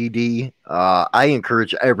you, BD. I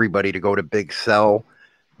encourage everybody to go to Big Cell,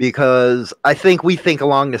 because I think we think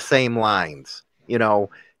along the same lines.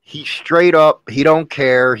 He straight up, he don't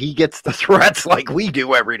care. He gets the threats like we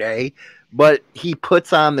do every day, but he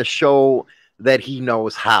puts on the show that he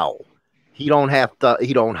knows how. He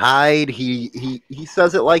don't hide. He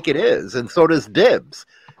says it like it is. And so does Dibs.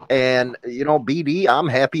 And, BD, I'm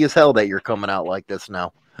happy as hell that you're coming out like this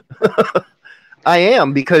now. I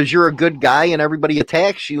am, because you're a good guy and everybody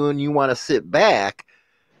attacks you and you want to sit back.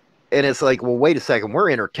 And it's like, well, wait a second, we're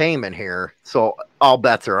entertainment here. So all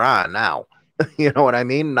bets are on now. You know what I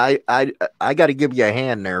mean? I got to give you a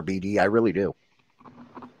hand there, BD. I really do.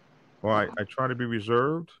 Well, I try to be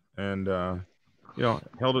reserved, and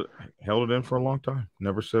held it in for a long time.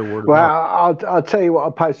 Never said a word Well, about it. I'll tell you what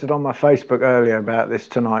I posted on my Facebook earlier about this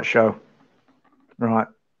Tonight Show. Right.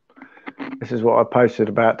 This is what I posted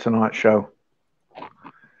about tonight's show.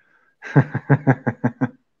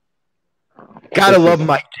 Gotta love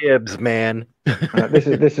my dibs, man. This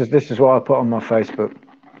is what I put on my Facebook.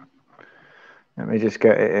 Let me just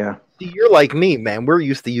get it here. See, you're like me, man. We're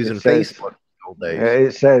used to using Facebook all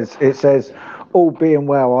days. It says, all being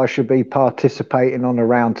well, I should be participating on a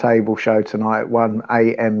roundtable show tonight at 1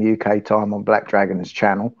 a.m. UK time on Black Dragon's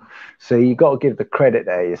channel. So you got to give the credit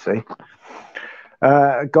there, you see.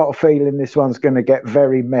 Got a feeling this one's going to get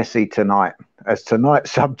very messy tonight, as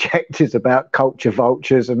tonight's subject is about culture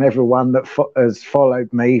vultures, and everyone that has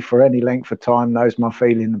followed me for any length of time knows my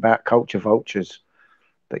feeling about culture vultures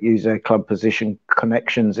that use their club position,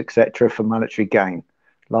 connections, etc. for monetary gain.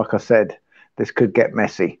 Like I said, this could get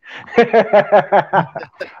messy. I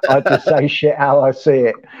just say shit how I see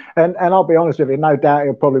it. And I'll be honest with you, no doubt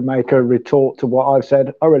he'll probably make a retort to what I've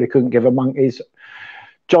said. I really couldn't give a monkey's.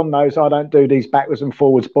 John knows I don't do these backwards and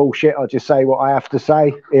forwards bullshit. I just say what I have to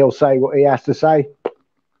say. He'll say what he has to say.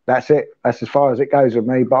 That's it. That's as far as it goes with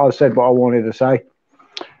me. But I've said what I wanted to say.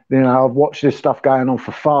 You know, I've watched this stuff going on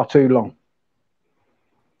for far too long.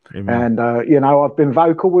 Amen. And, you know, I've been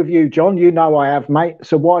vocal with you, John. You know I have, mate.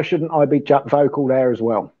 So why shouldn't I be vocal there as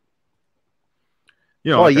well?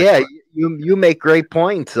 You know, you make great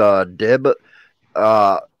points, Dib.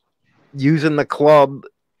 Using the club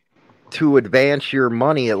to advance your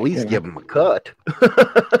money, at least give them a cut.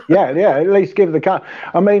 yeah, at least give the cut.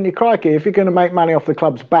 I mean, crikey, if you're going to make money off the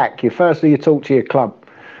club's back, you talk to your club.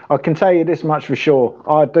 I can tell you this much for sure.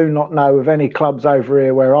 I do not know of any clubs over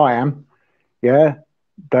here where I am,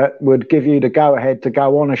 that would give you the go-ahead to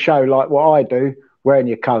go on a show like what I do, wearing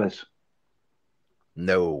your colours.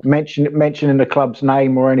 No. Mentioning the club's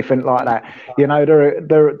name or anything like that. You know,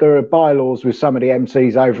 there are bylaws with some of the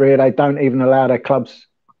MCs over here. They don't even allow their club's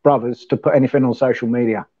brothers to put anything on social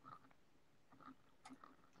media.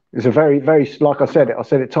 It's a very, very, like I said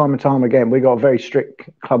it time and time again. We got a very strict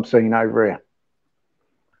club scene over here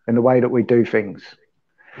in the way that we do things.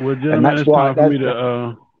 Well, gentlemen, it's time for me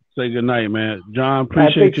to say good night, man. John,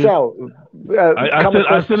 appreciate you.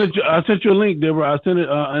 I sent you a link, Deborah. I sent it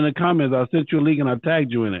in the comments. I sent you a link and I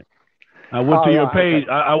tagged you in it. I went to your page.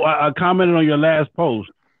 Okay. I commented on your last post,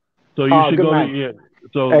 so you should go.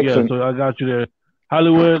 So I got you there.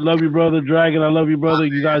 Hollywood, love you, brother. Dragon, I love you, brother.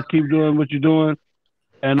 You guys keep doing what you're doing,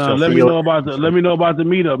 and let me know about the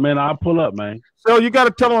meetup, man. I'll pull up, man. So you got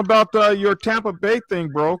to tell them about your Tampa Bay thing,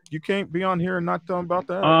 bro. You can't be on here and not tell them about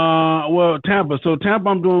that. Well, Tampa. So Tampa,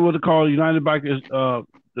 I'm doing what they call United Bikers. The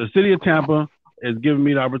city of Tampa is giving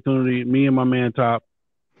me the opportunity, me and my man Top,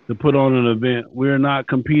 to put on an event. We're not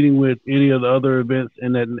competing with any of the other events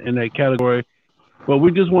in that category. But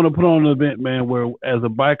we just want to put on an event, man, where as a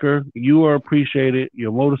biker, you are appreciated,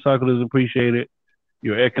 your motorcycle is appreciated,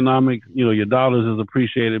 your economic, your dollars is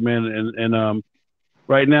appreciated, man. And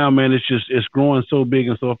right now, man, it's growing so big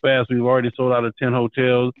and so fast. We've already sold out of 10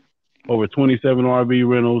 hotels, over 27 RV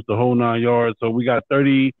rentals, the whole 9 yards. So we got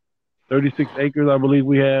 36 acres, I believe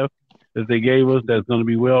we have, that they gave us. That's going to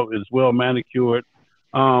be well manicured.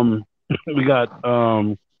 We got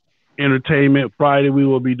entertainment. Friday we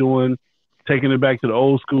will be taking it back to the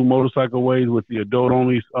old school motorcycle ways with the adult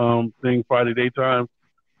only thing Friday daytime.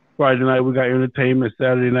 Friday night we got entertainment.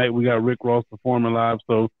 Saturday night we got Rick Ross performing live.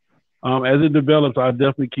 So as it develops, I'll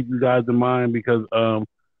definitely keep you guys in mind, because I'll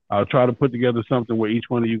try to put together something where each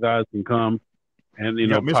one of you guys can come and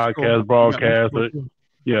podcast, broadcast.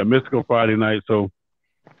 Mystical Friday night. So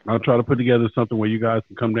I'll try to put together something where you guys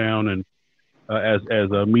can come down and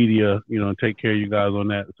as a media, take care of you guys on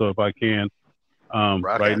that. So if I can.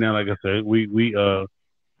 Right now, like I said, we had a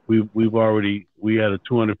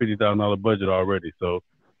 $250,000 budget already. So,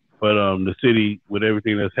 but the city, with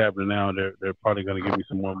everything that's happening now, they're probably going to give me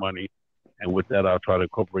some more money, and with that, I'll try to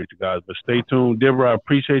incorporate you guys. But stay tuned, Deborah. I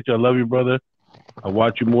appreciate you. I love you, brother. I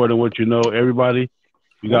watch you more than what you know. Everybody,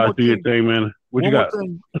 you guys do your thing, man. What you got?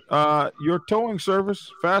 Your towing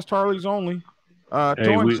service, Fast Harleys only.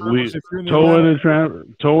 Towing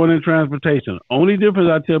and transportation. Only difference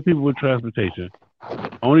I tell people with transportation,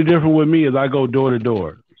 only difference with me is I go door to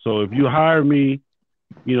door. So if you hire me,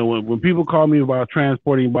 when people call me about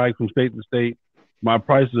transporting bikes from state to state, my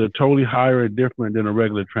prices are totally higher and different than a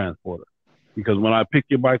regular transporter. Because when I pick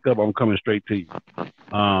your bike up, I'm coming straight to you.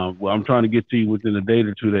 I'm trying to get to you within a day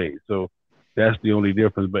to 2 days. So That's the only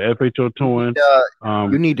difference. But FHO Towing,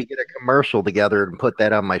 you need to get a commercial together and put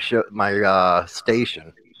that on my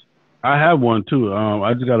station. I have one too.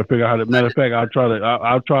 I just got to figure out how to. Matter of fact, I'll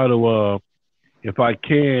try to. If I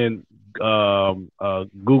can,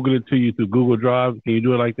 Google it to you through Google Drive. Can you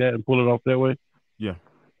do it like that and pull it off that way? Yeah,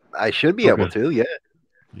 I should be able to. Yeah.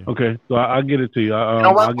 Okay, so I'll get it to you. You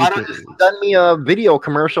know what? Why don't you send me a video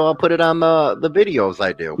commercial? I'll put it on the videos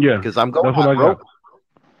I do. Yeah, because I'm going. That's what I got.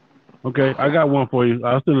 Okay, I got one for you.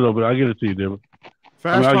 I'll send it over. I'll get it to you, Deborah.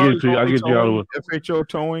 I'll get it to you. I'll get you out of it. FHO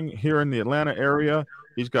Towing here in the Atlanta area.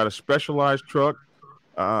 He's got a specialized truck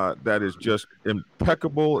that is just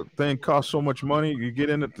impeccable. The thing costs so much money. You get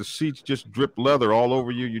in it, the seats just drip leather all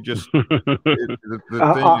over you. You just the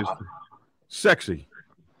thing is sexy.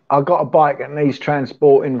 I got a bike that needs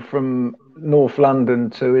transporting from North London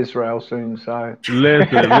to Israel soon. So listen.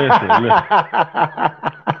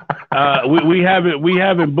 We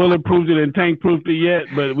haven't bulletproofed it and tank proofed it yet,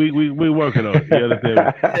 but we're working on it. You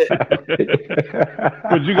understand?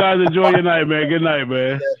 But you guys enjoy your night, man. Good night,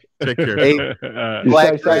 man. Take care. Hey,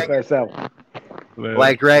 Black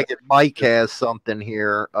Dragon Mike has something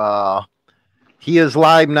here. He is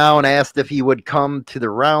live now and asked if he would come to the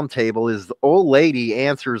round table. His old lady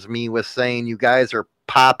answers me with saying, "You guys are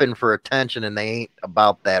popping for attention, and they ain't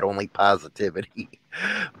about that. Only positivity."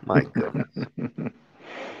 My goodness.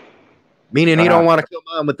 Meaning he don't want to come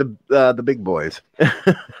on with the big boys.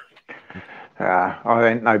 I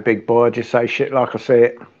ain't no big boy. I just say shit like I see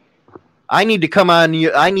it. I need to come on.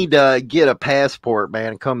 I need to get a passport,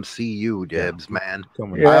 man. Come see you, Dibs, man.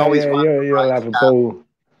 You'll have a ball.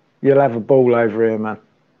 You'll have a ball over here, man.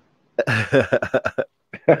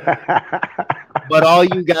 But all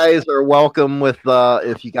you guys are welcome with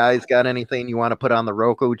if you guys got anything you want to put on the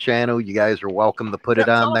Roku channel, you guys are welcome to put it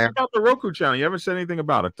on there. Tell us about the Roku channel. You haven't said anything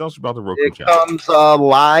about it. Tell us about the Roku channel. It comes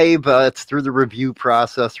live. It's through the review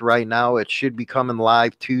process right now. It should be coming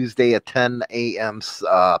live Tuesday at 10 a.m.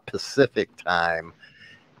 Pacific time.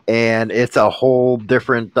 And it's a whole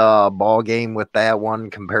different ball game with that one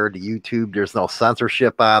compared to YouTube. There's no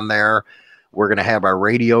censorship on there. We're going to have our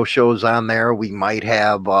radio shows on there. We might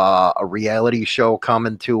have a reality show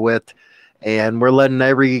coming to it. And we're letting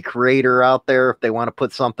every creator out there, if they want to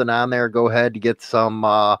put something on there, go ahead to get some,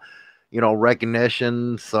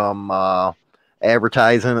 recognition, some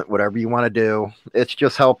advertising, whatever you want to do. It's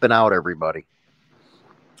just helping out everybody.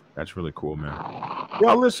 That's really cool, man.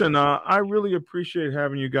 Well, listen, I really appreciate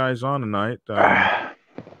having you guys on tonight.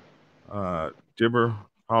 Dibber,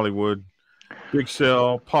 Hollywood, Big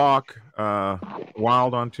Cell, Pac,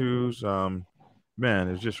 Wild on Twos. Man,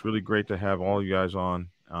 it's just really great to have all you guys on.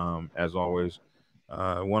 As always,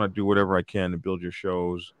 I want to do whatever I can to build your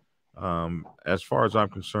shows. As far as I'm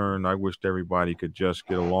concerned, I wished everybody could just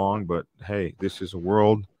get along, but hey, this is a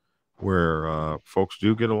world where folks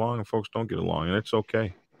do get along and folks don't get along, and it's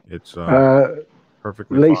okay. It's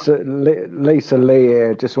perfectly Lisa Lee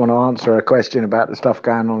here. Just want to answer a question about the stuff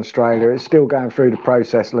going on in Australia. It's still going through the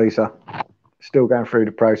process, Lisa. Still going through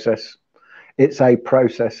the process. It's a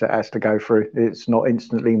process that has to go through. It's not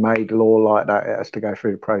instantly made law like that. It has to go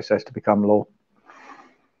through the process to become law.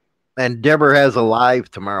 And Deborah has a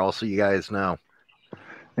live tomorrow, so you guys know.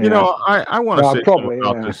 You know, I want to say something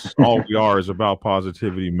about this. All we are is about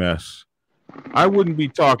positivity mess. I wouldn't be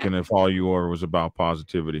talking if all you are was about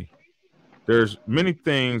positivity. There's many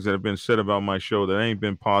things that have been said about my show that ain't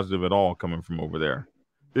been positive at all coming from over there.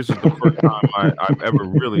 This is the first time I've ever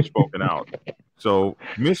really spoken out. So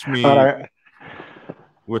miss me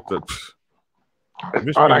with the.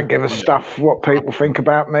 I don't give a stuff what people think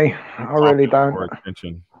about me. I really don't.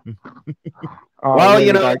 Well,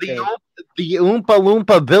 really the Oompa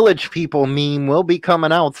Loompa Village people meme will be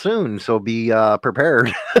coming out soon, so be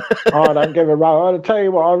prepared. I don't give a I'll tell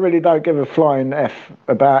you what, I really don't give a flying F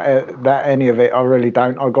about any of it. I really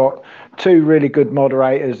don't. I got two really good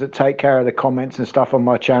moderators that take care of the comments and stuff on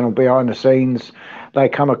my channel behind the scenes. They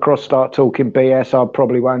come across, start talking BS, I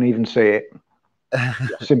probably won't even see it.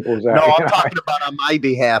 Simple as that. No, I'm talking about on my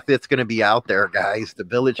behalf. It's going to be out there, guys. The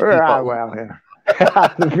Village people. Well, yeah.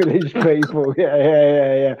 The Village people,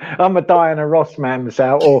 yeah. I'm a Diana Ross man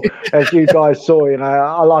myself, or as you guys saw,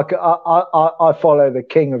 I follow the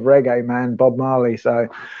king of reggae, man, Bob Marley. So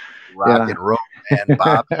rock and roll, man,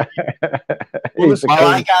 Bob.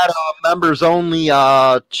 I got members only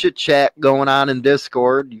chit chat going on in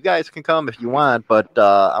Discord. You guys can come if you want, but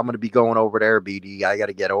I'm going to be going over there, BD. I got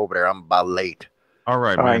to get over there. I'm about late. All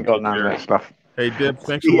right, man. I ain't got none of that stuff. Hey, Dib,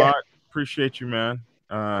 thanks a lot. Appreciate you, man.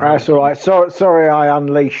 That's all right. Sorry, I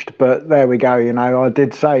unleashed, but there we go. I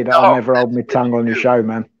did say that I never hold my tongue on your show,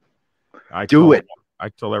 man. I I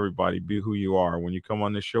tell everybody, be who you are. When you come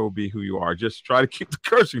on the show, be who you are. Just try to keep the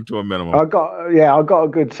cursing to a minimum. I got a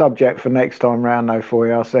good subject for next time round though for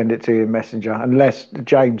you. I'll send it to you in Messenger, unless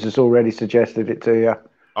James has already suggested it to you.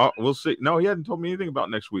 Oh, we'll see. No, he hadn't told me anything about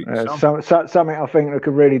next week. Something I think I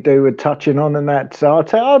could really do with touching on and that. So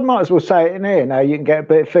I might as well say it in here. Now you can get a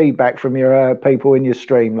bit of feedback from your people in your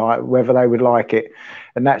stream, like whether they would like it.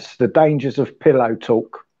 And that's the dangers of pillow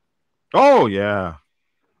talk. Oh yeah,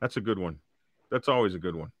 that's a good one. That's always a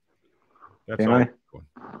good one. That's always a good one.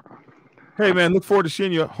 Hey man, look forward to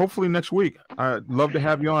seeing you. Hopefully next week. I'd love to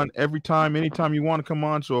have you on every time, anytime you want to come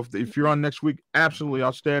on. So if you're on next week, absolutely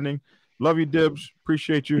outstanding. Love you, Dibs.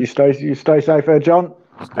 Appreciate you. You stay safe there, John.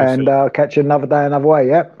 And catch you another day, another way.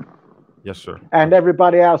 Yep. Yes, sir. And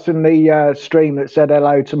everybody else in the stream that said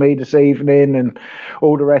hello to me this evening and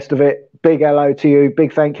all the rest of it, big hello to you.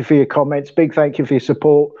 Big thank you for your comments. Big thank you for your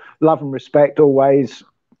support. Love and respect always.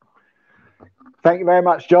 Thank you very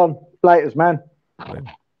much, John. Laters, man. Later.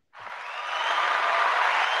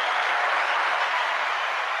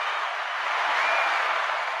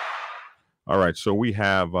 All right, so we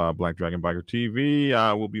have Black Dragon Biker TV.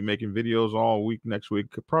 We'll be making videos all week next week.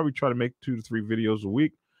 Could probably try to make 2 to 3 videos a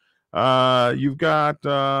week. You've got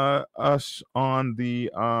us on the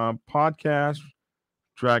podcast,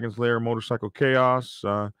 Dragon's Lair Motorcycle Chaos.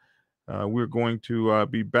 We're going to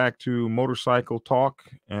be back to motorcycle talk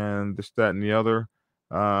and this, that, and the other,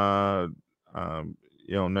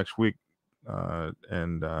 next week,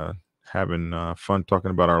 and having fun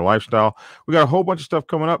talking about our lifestyle. We got a whole bunch of stuff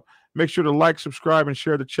coming up. Make sure to like, subscribe, and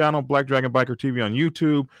share the channel. Black Dragon Biker TV on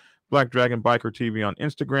YouTube, Black Dragon Biker TV on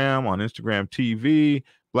Instagram TV,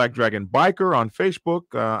 Black Dragon Biker on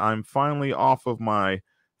Facebook. I'm finally off of my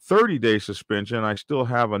 30-day suspension. I still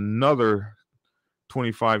have another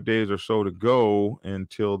 25 days or so to go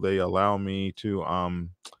until they allow me to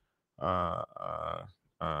go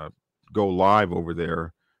live over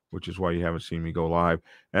there, which is why you haven't seen me go live.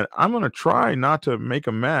 And I'm going to try not to make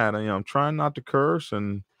them mad. I'm trying not to curse,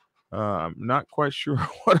 and I'm not quite sure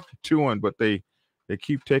what I'm doing, but they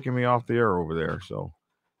keep taking me off the air over there. So,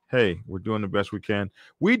 hey, we're doing the best we can.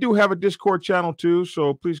 We do have a Discord channel too,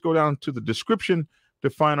 so please go down to the description to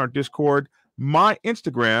find our Discord. My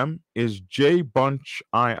Instagram is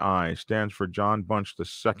JBunchII, stands for John Bunch II.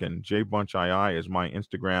 JBunchII is my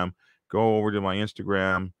Instagram. Go over to my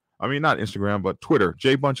Instagram. I mean, not Instagram, but Twitter.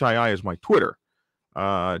 JBunchII is my Twitter.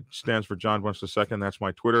 Stands for John Bunch II. That's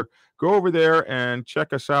my Twitter. Go over there and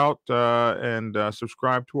check us out and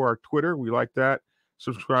subscribe to our Twitter. We like that.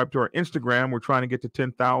 Subscribe to our Instagram. We're trying to get to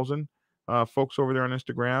 10,000 folks over there on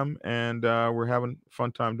Instagram, and we're having a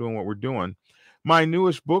fun time doing what we're doing. My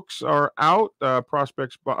newest books are out.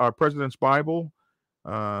 President's Bible,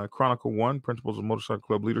 Chronicle 1, Principles of Motorcycle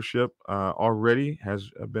Club Leadership, already has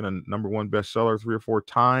been a #1 bestseller 3 or 4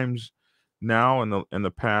 times now in the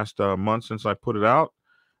past month since I put it out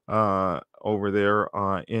over there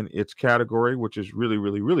in its category, which is really,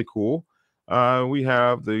 really, really cool. We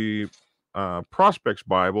have the Prospects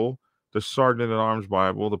Bible, the Sergeant at Arms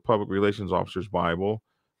Bible, the Public Relations Officer's Bible,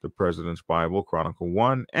 the President's Bible, Chronicle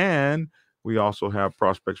 1, and we also have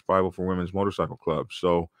Prospects Bible for Women's Motorcycle Club.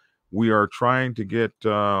 So we are trying to get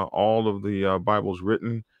all of the Bibles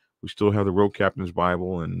written. We still have the Road Captain's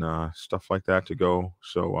Bible and stuff like that to go.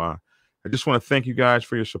 So I just want to thank you guys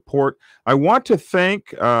for your support. I want to thank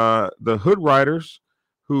the Hood Riders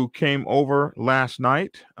who came over last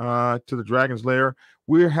night to the Dragon's Lair.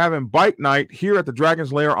 We're having bike night here at the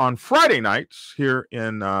Dragon's Lair on Friday nights here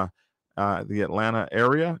in the Atlanta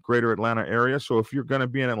area, greater Atlanta area. So if you're going to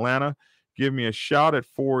be in Atlanta, give me a shout at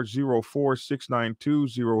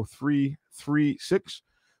 404-692-0336,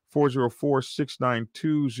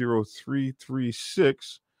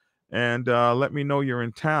 404-692-0336, and let me know you're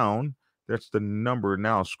in town. That's the number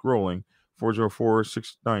now scrolling,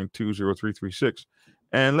 404-692-0336.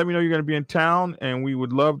 And let me know you're going to be in town, and we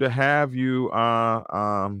would love to have you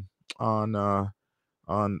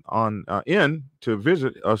in to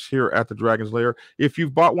visit us here at the Dragon's Lair. If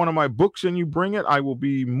you've bought one of my books and you bring it, I will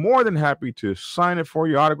be more than happy to sign it for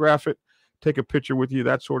you, autograph it, take a picture with you,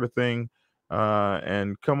 that sort of thing,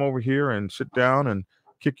 and come over here and sit down and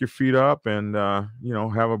kick your feet up and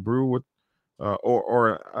have a brew with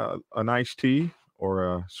or an iced tea or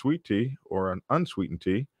a sweet tea or an unsweetened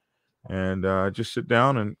tea, and just sit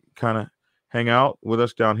down and kind of hang out with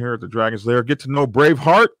us down here at the Dragon's Lair. Get to know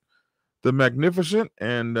Braveheart, the Magnificent,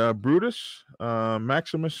 and Brutus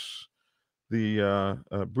Maximus, the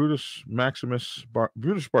Brutus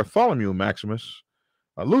Bartholomew Maximus,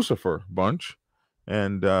 Lucifer bunch,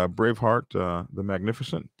 and Braveheart, the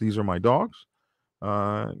Magnificent. These are my dogs.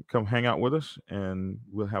 Come hang out with us, and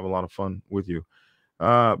we'll have a lot of fun with you.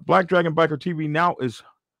 Black Dragon Biker TV now is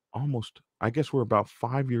almost, I guess we're about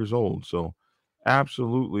 5 years old. So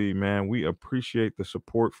absolutely, man, we appreciate the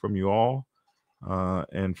support from you all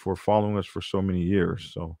and for following us for so many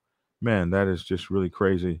years. So, man, that is just really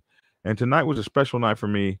crazy. And tonight was a special night for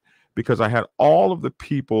me because I had all of the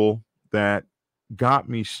people that got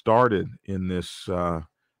me started in this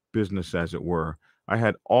business, as it were. I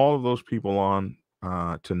had all of those people on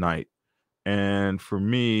tonight. And for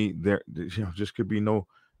me, there just could be no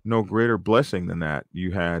greater blessing than that.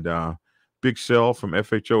 You had Big Cell from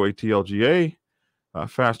FHO ATLGA,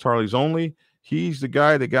 Fast Harleys Only. He's the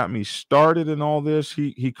guy that got me started in all this.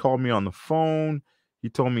 He called me on the phone. He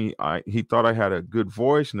told me he thought I had a good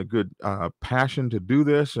voice and a good passion to do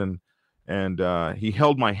this, and he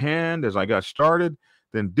held my hand as I got started.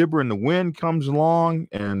 Then Dibber in the Wind comes along,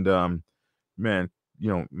 and man,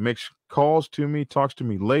 makes calls to me, talks to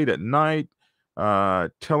me late at night,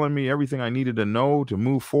 telling me everything I needed to know to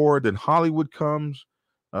move forward. Then Hollywood comes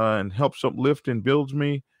and helps uplift and builds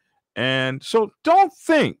me. And so don't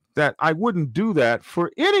think that I wouldn't do that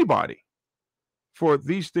for anybody, for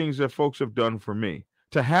these things that folks have done for me.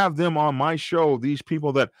 To have them on my show, these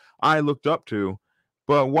people that I looked up to.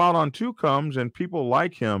 But Wild on 2 comes and people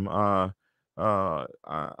like him.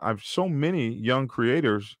 I've so many young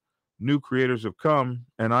creators, new creators have come,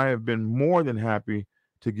 and I have been more than happy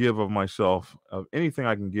to give of myself, of anything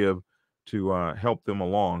I can give to help them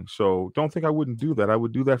along. So don't think I wouldn't do that. I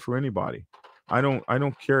would do that for anybody. I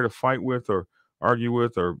don't care to fight with or argue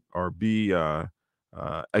with or be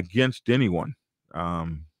against anyone.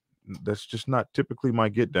 That's just not typically my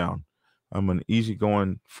get down. I'm an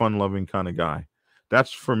easygoing, fun-loving kind of guy.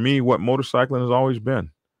 That's for me what motorcycling has always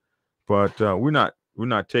been. But we're not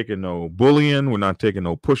taking no bullying. We're not taking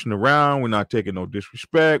no pushing around. We're not taking no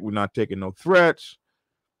disrespect. We're not taking no threats.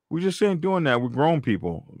 We just ain't doing that. We're grown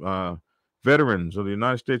people, veterans of the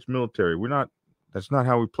United States military. That's not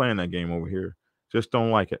how we play in that game over here. Just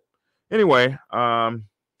don't like it. Anyway,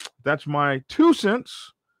 that's my 2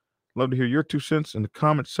 cents. Love to hear your 2 cents in the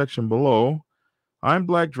comment section below. I'm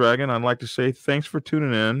Black Dragon. I'd like to say thanks for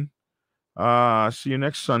tuning in. See you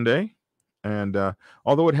next Sunday. And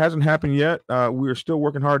although it hasn't happened yet, we are still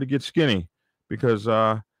working hard to get skinny, because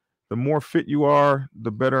the more fit you are,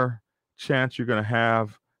 the better chance you're going to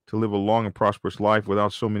have to live a long and prosperous life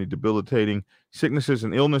without so many debilitating sicknesses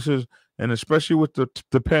and illnesses. And especially with the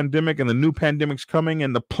pandemic and the new pandemics coming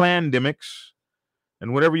and the plandemics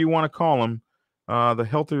and whatever you want to call them, the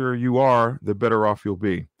healthier you are, the better off you'll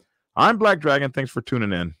be. I'm Black Dragon. Thanks for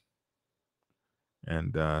tuning in.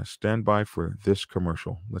 And stand by for this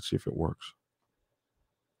commercial. Let's see if it works.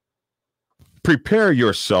 Prepare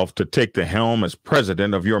yourself to take the helm as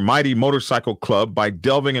president of your mighty motorcycle club by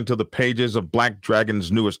delving into the pages of Black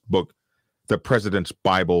Dragon's newest book, The President's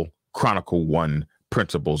Bible, Chronicle 1,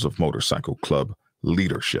 Principles of Motorcycle Club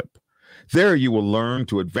Leadership. There you will learn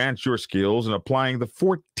to advance your skills in applying the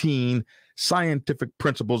 14 scientific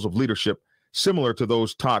principles of leadership similar to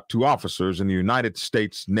those taught to officers in the United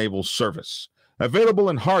States Naval Service. Available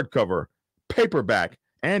in hardcover, paperback,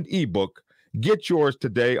 and ebook. Get yours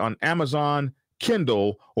today on Amazon,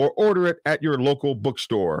 Kindle, or order it at your local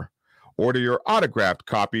bookstore. Order your autographed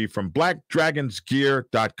copy from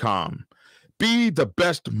blackdragonsgear.com. Be the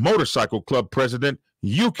best motorcycle club president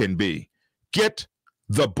you can be. Get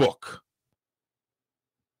the book.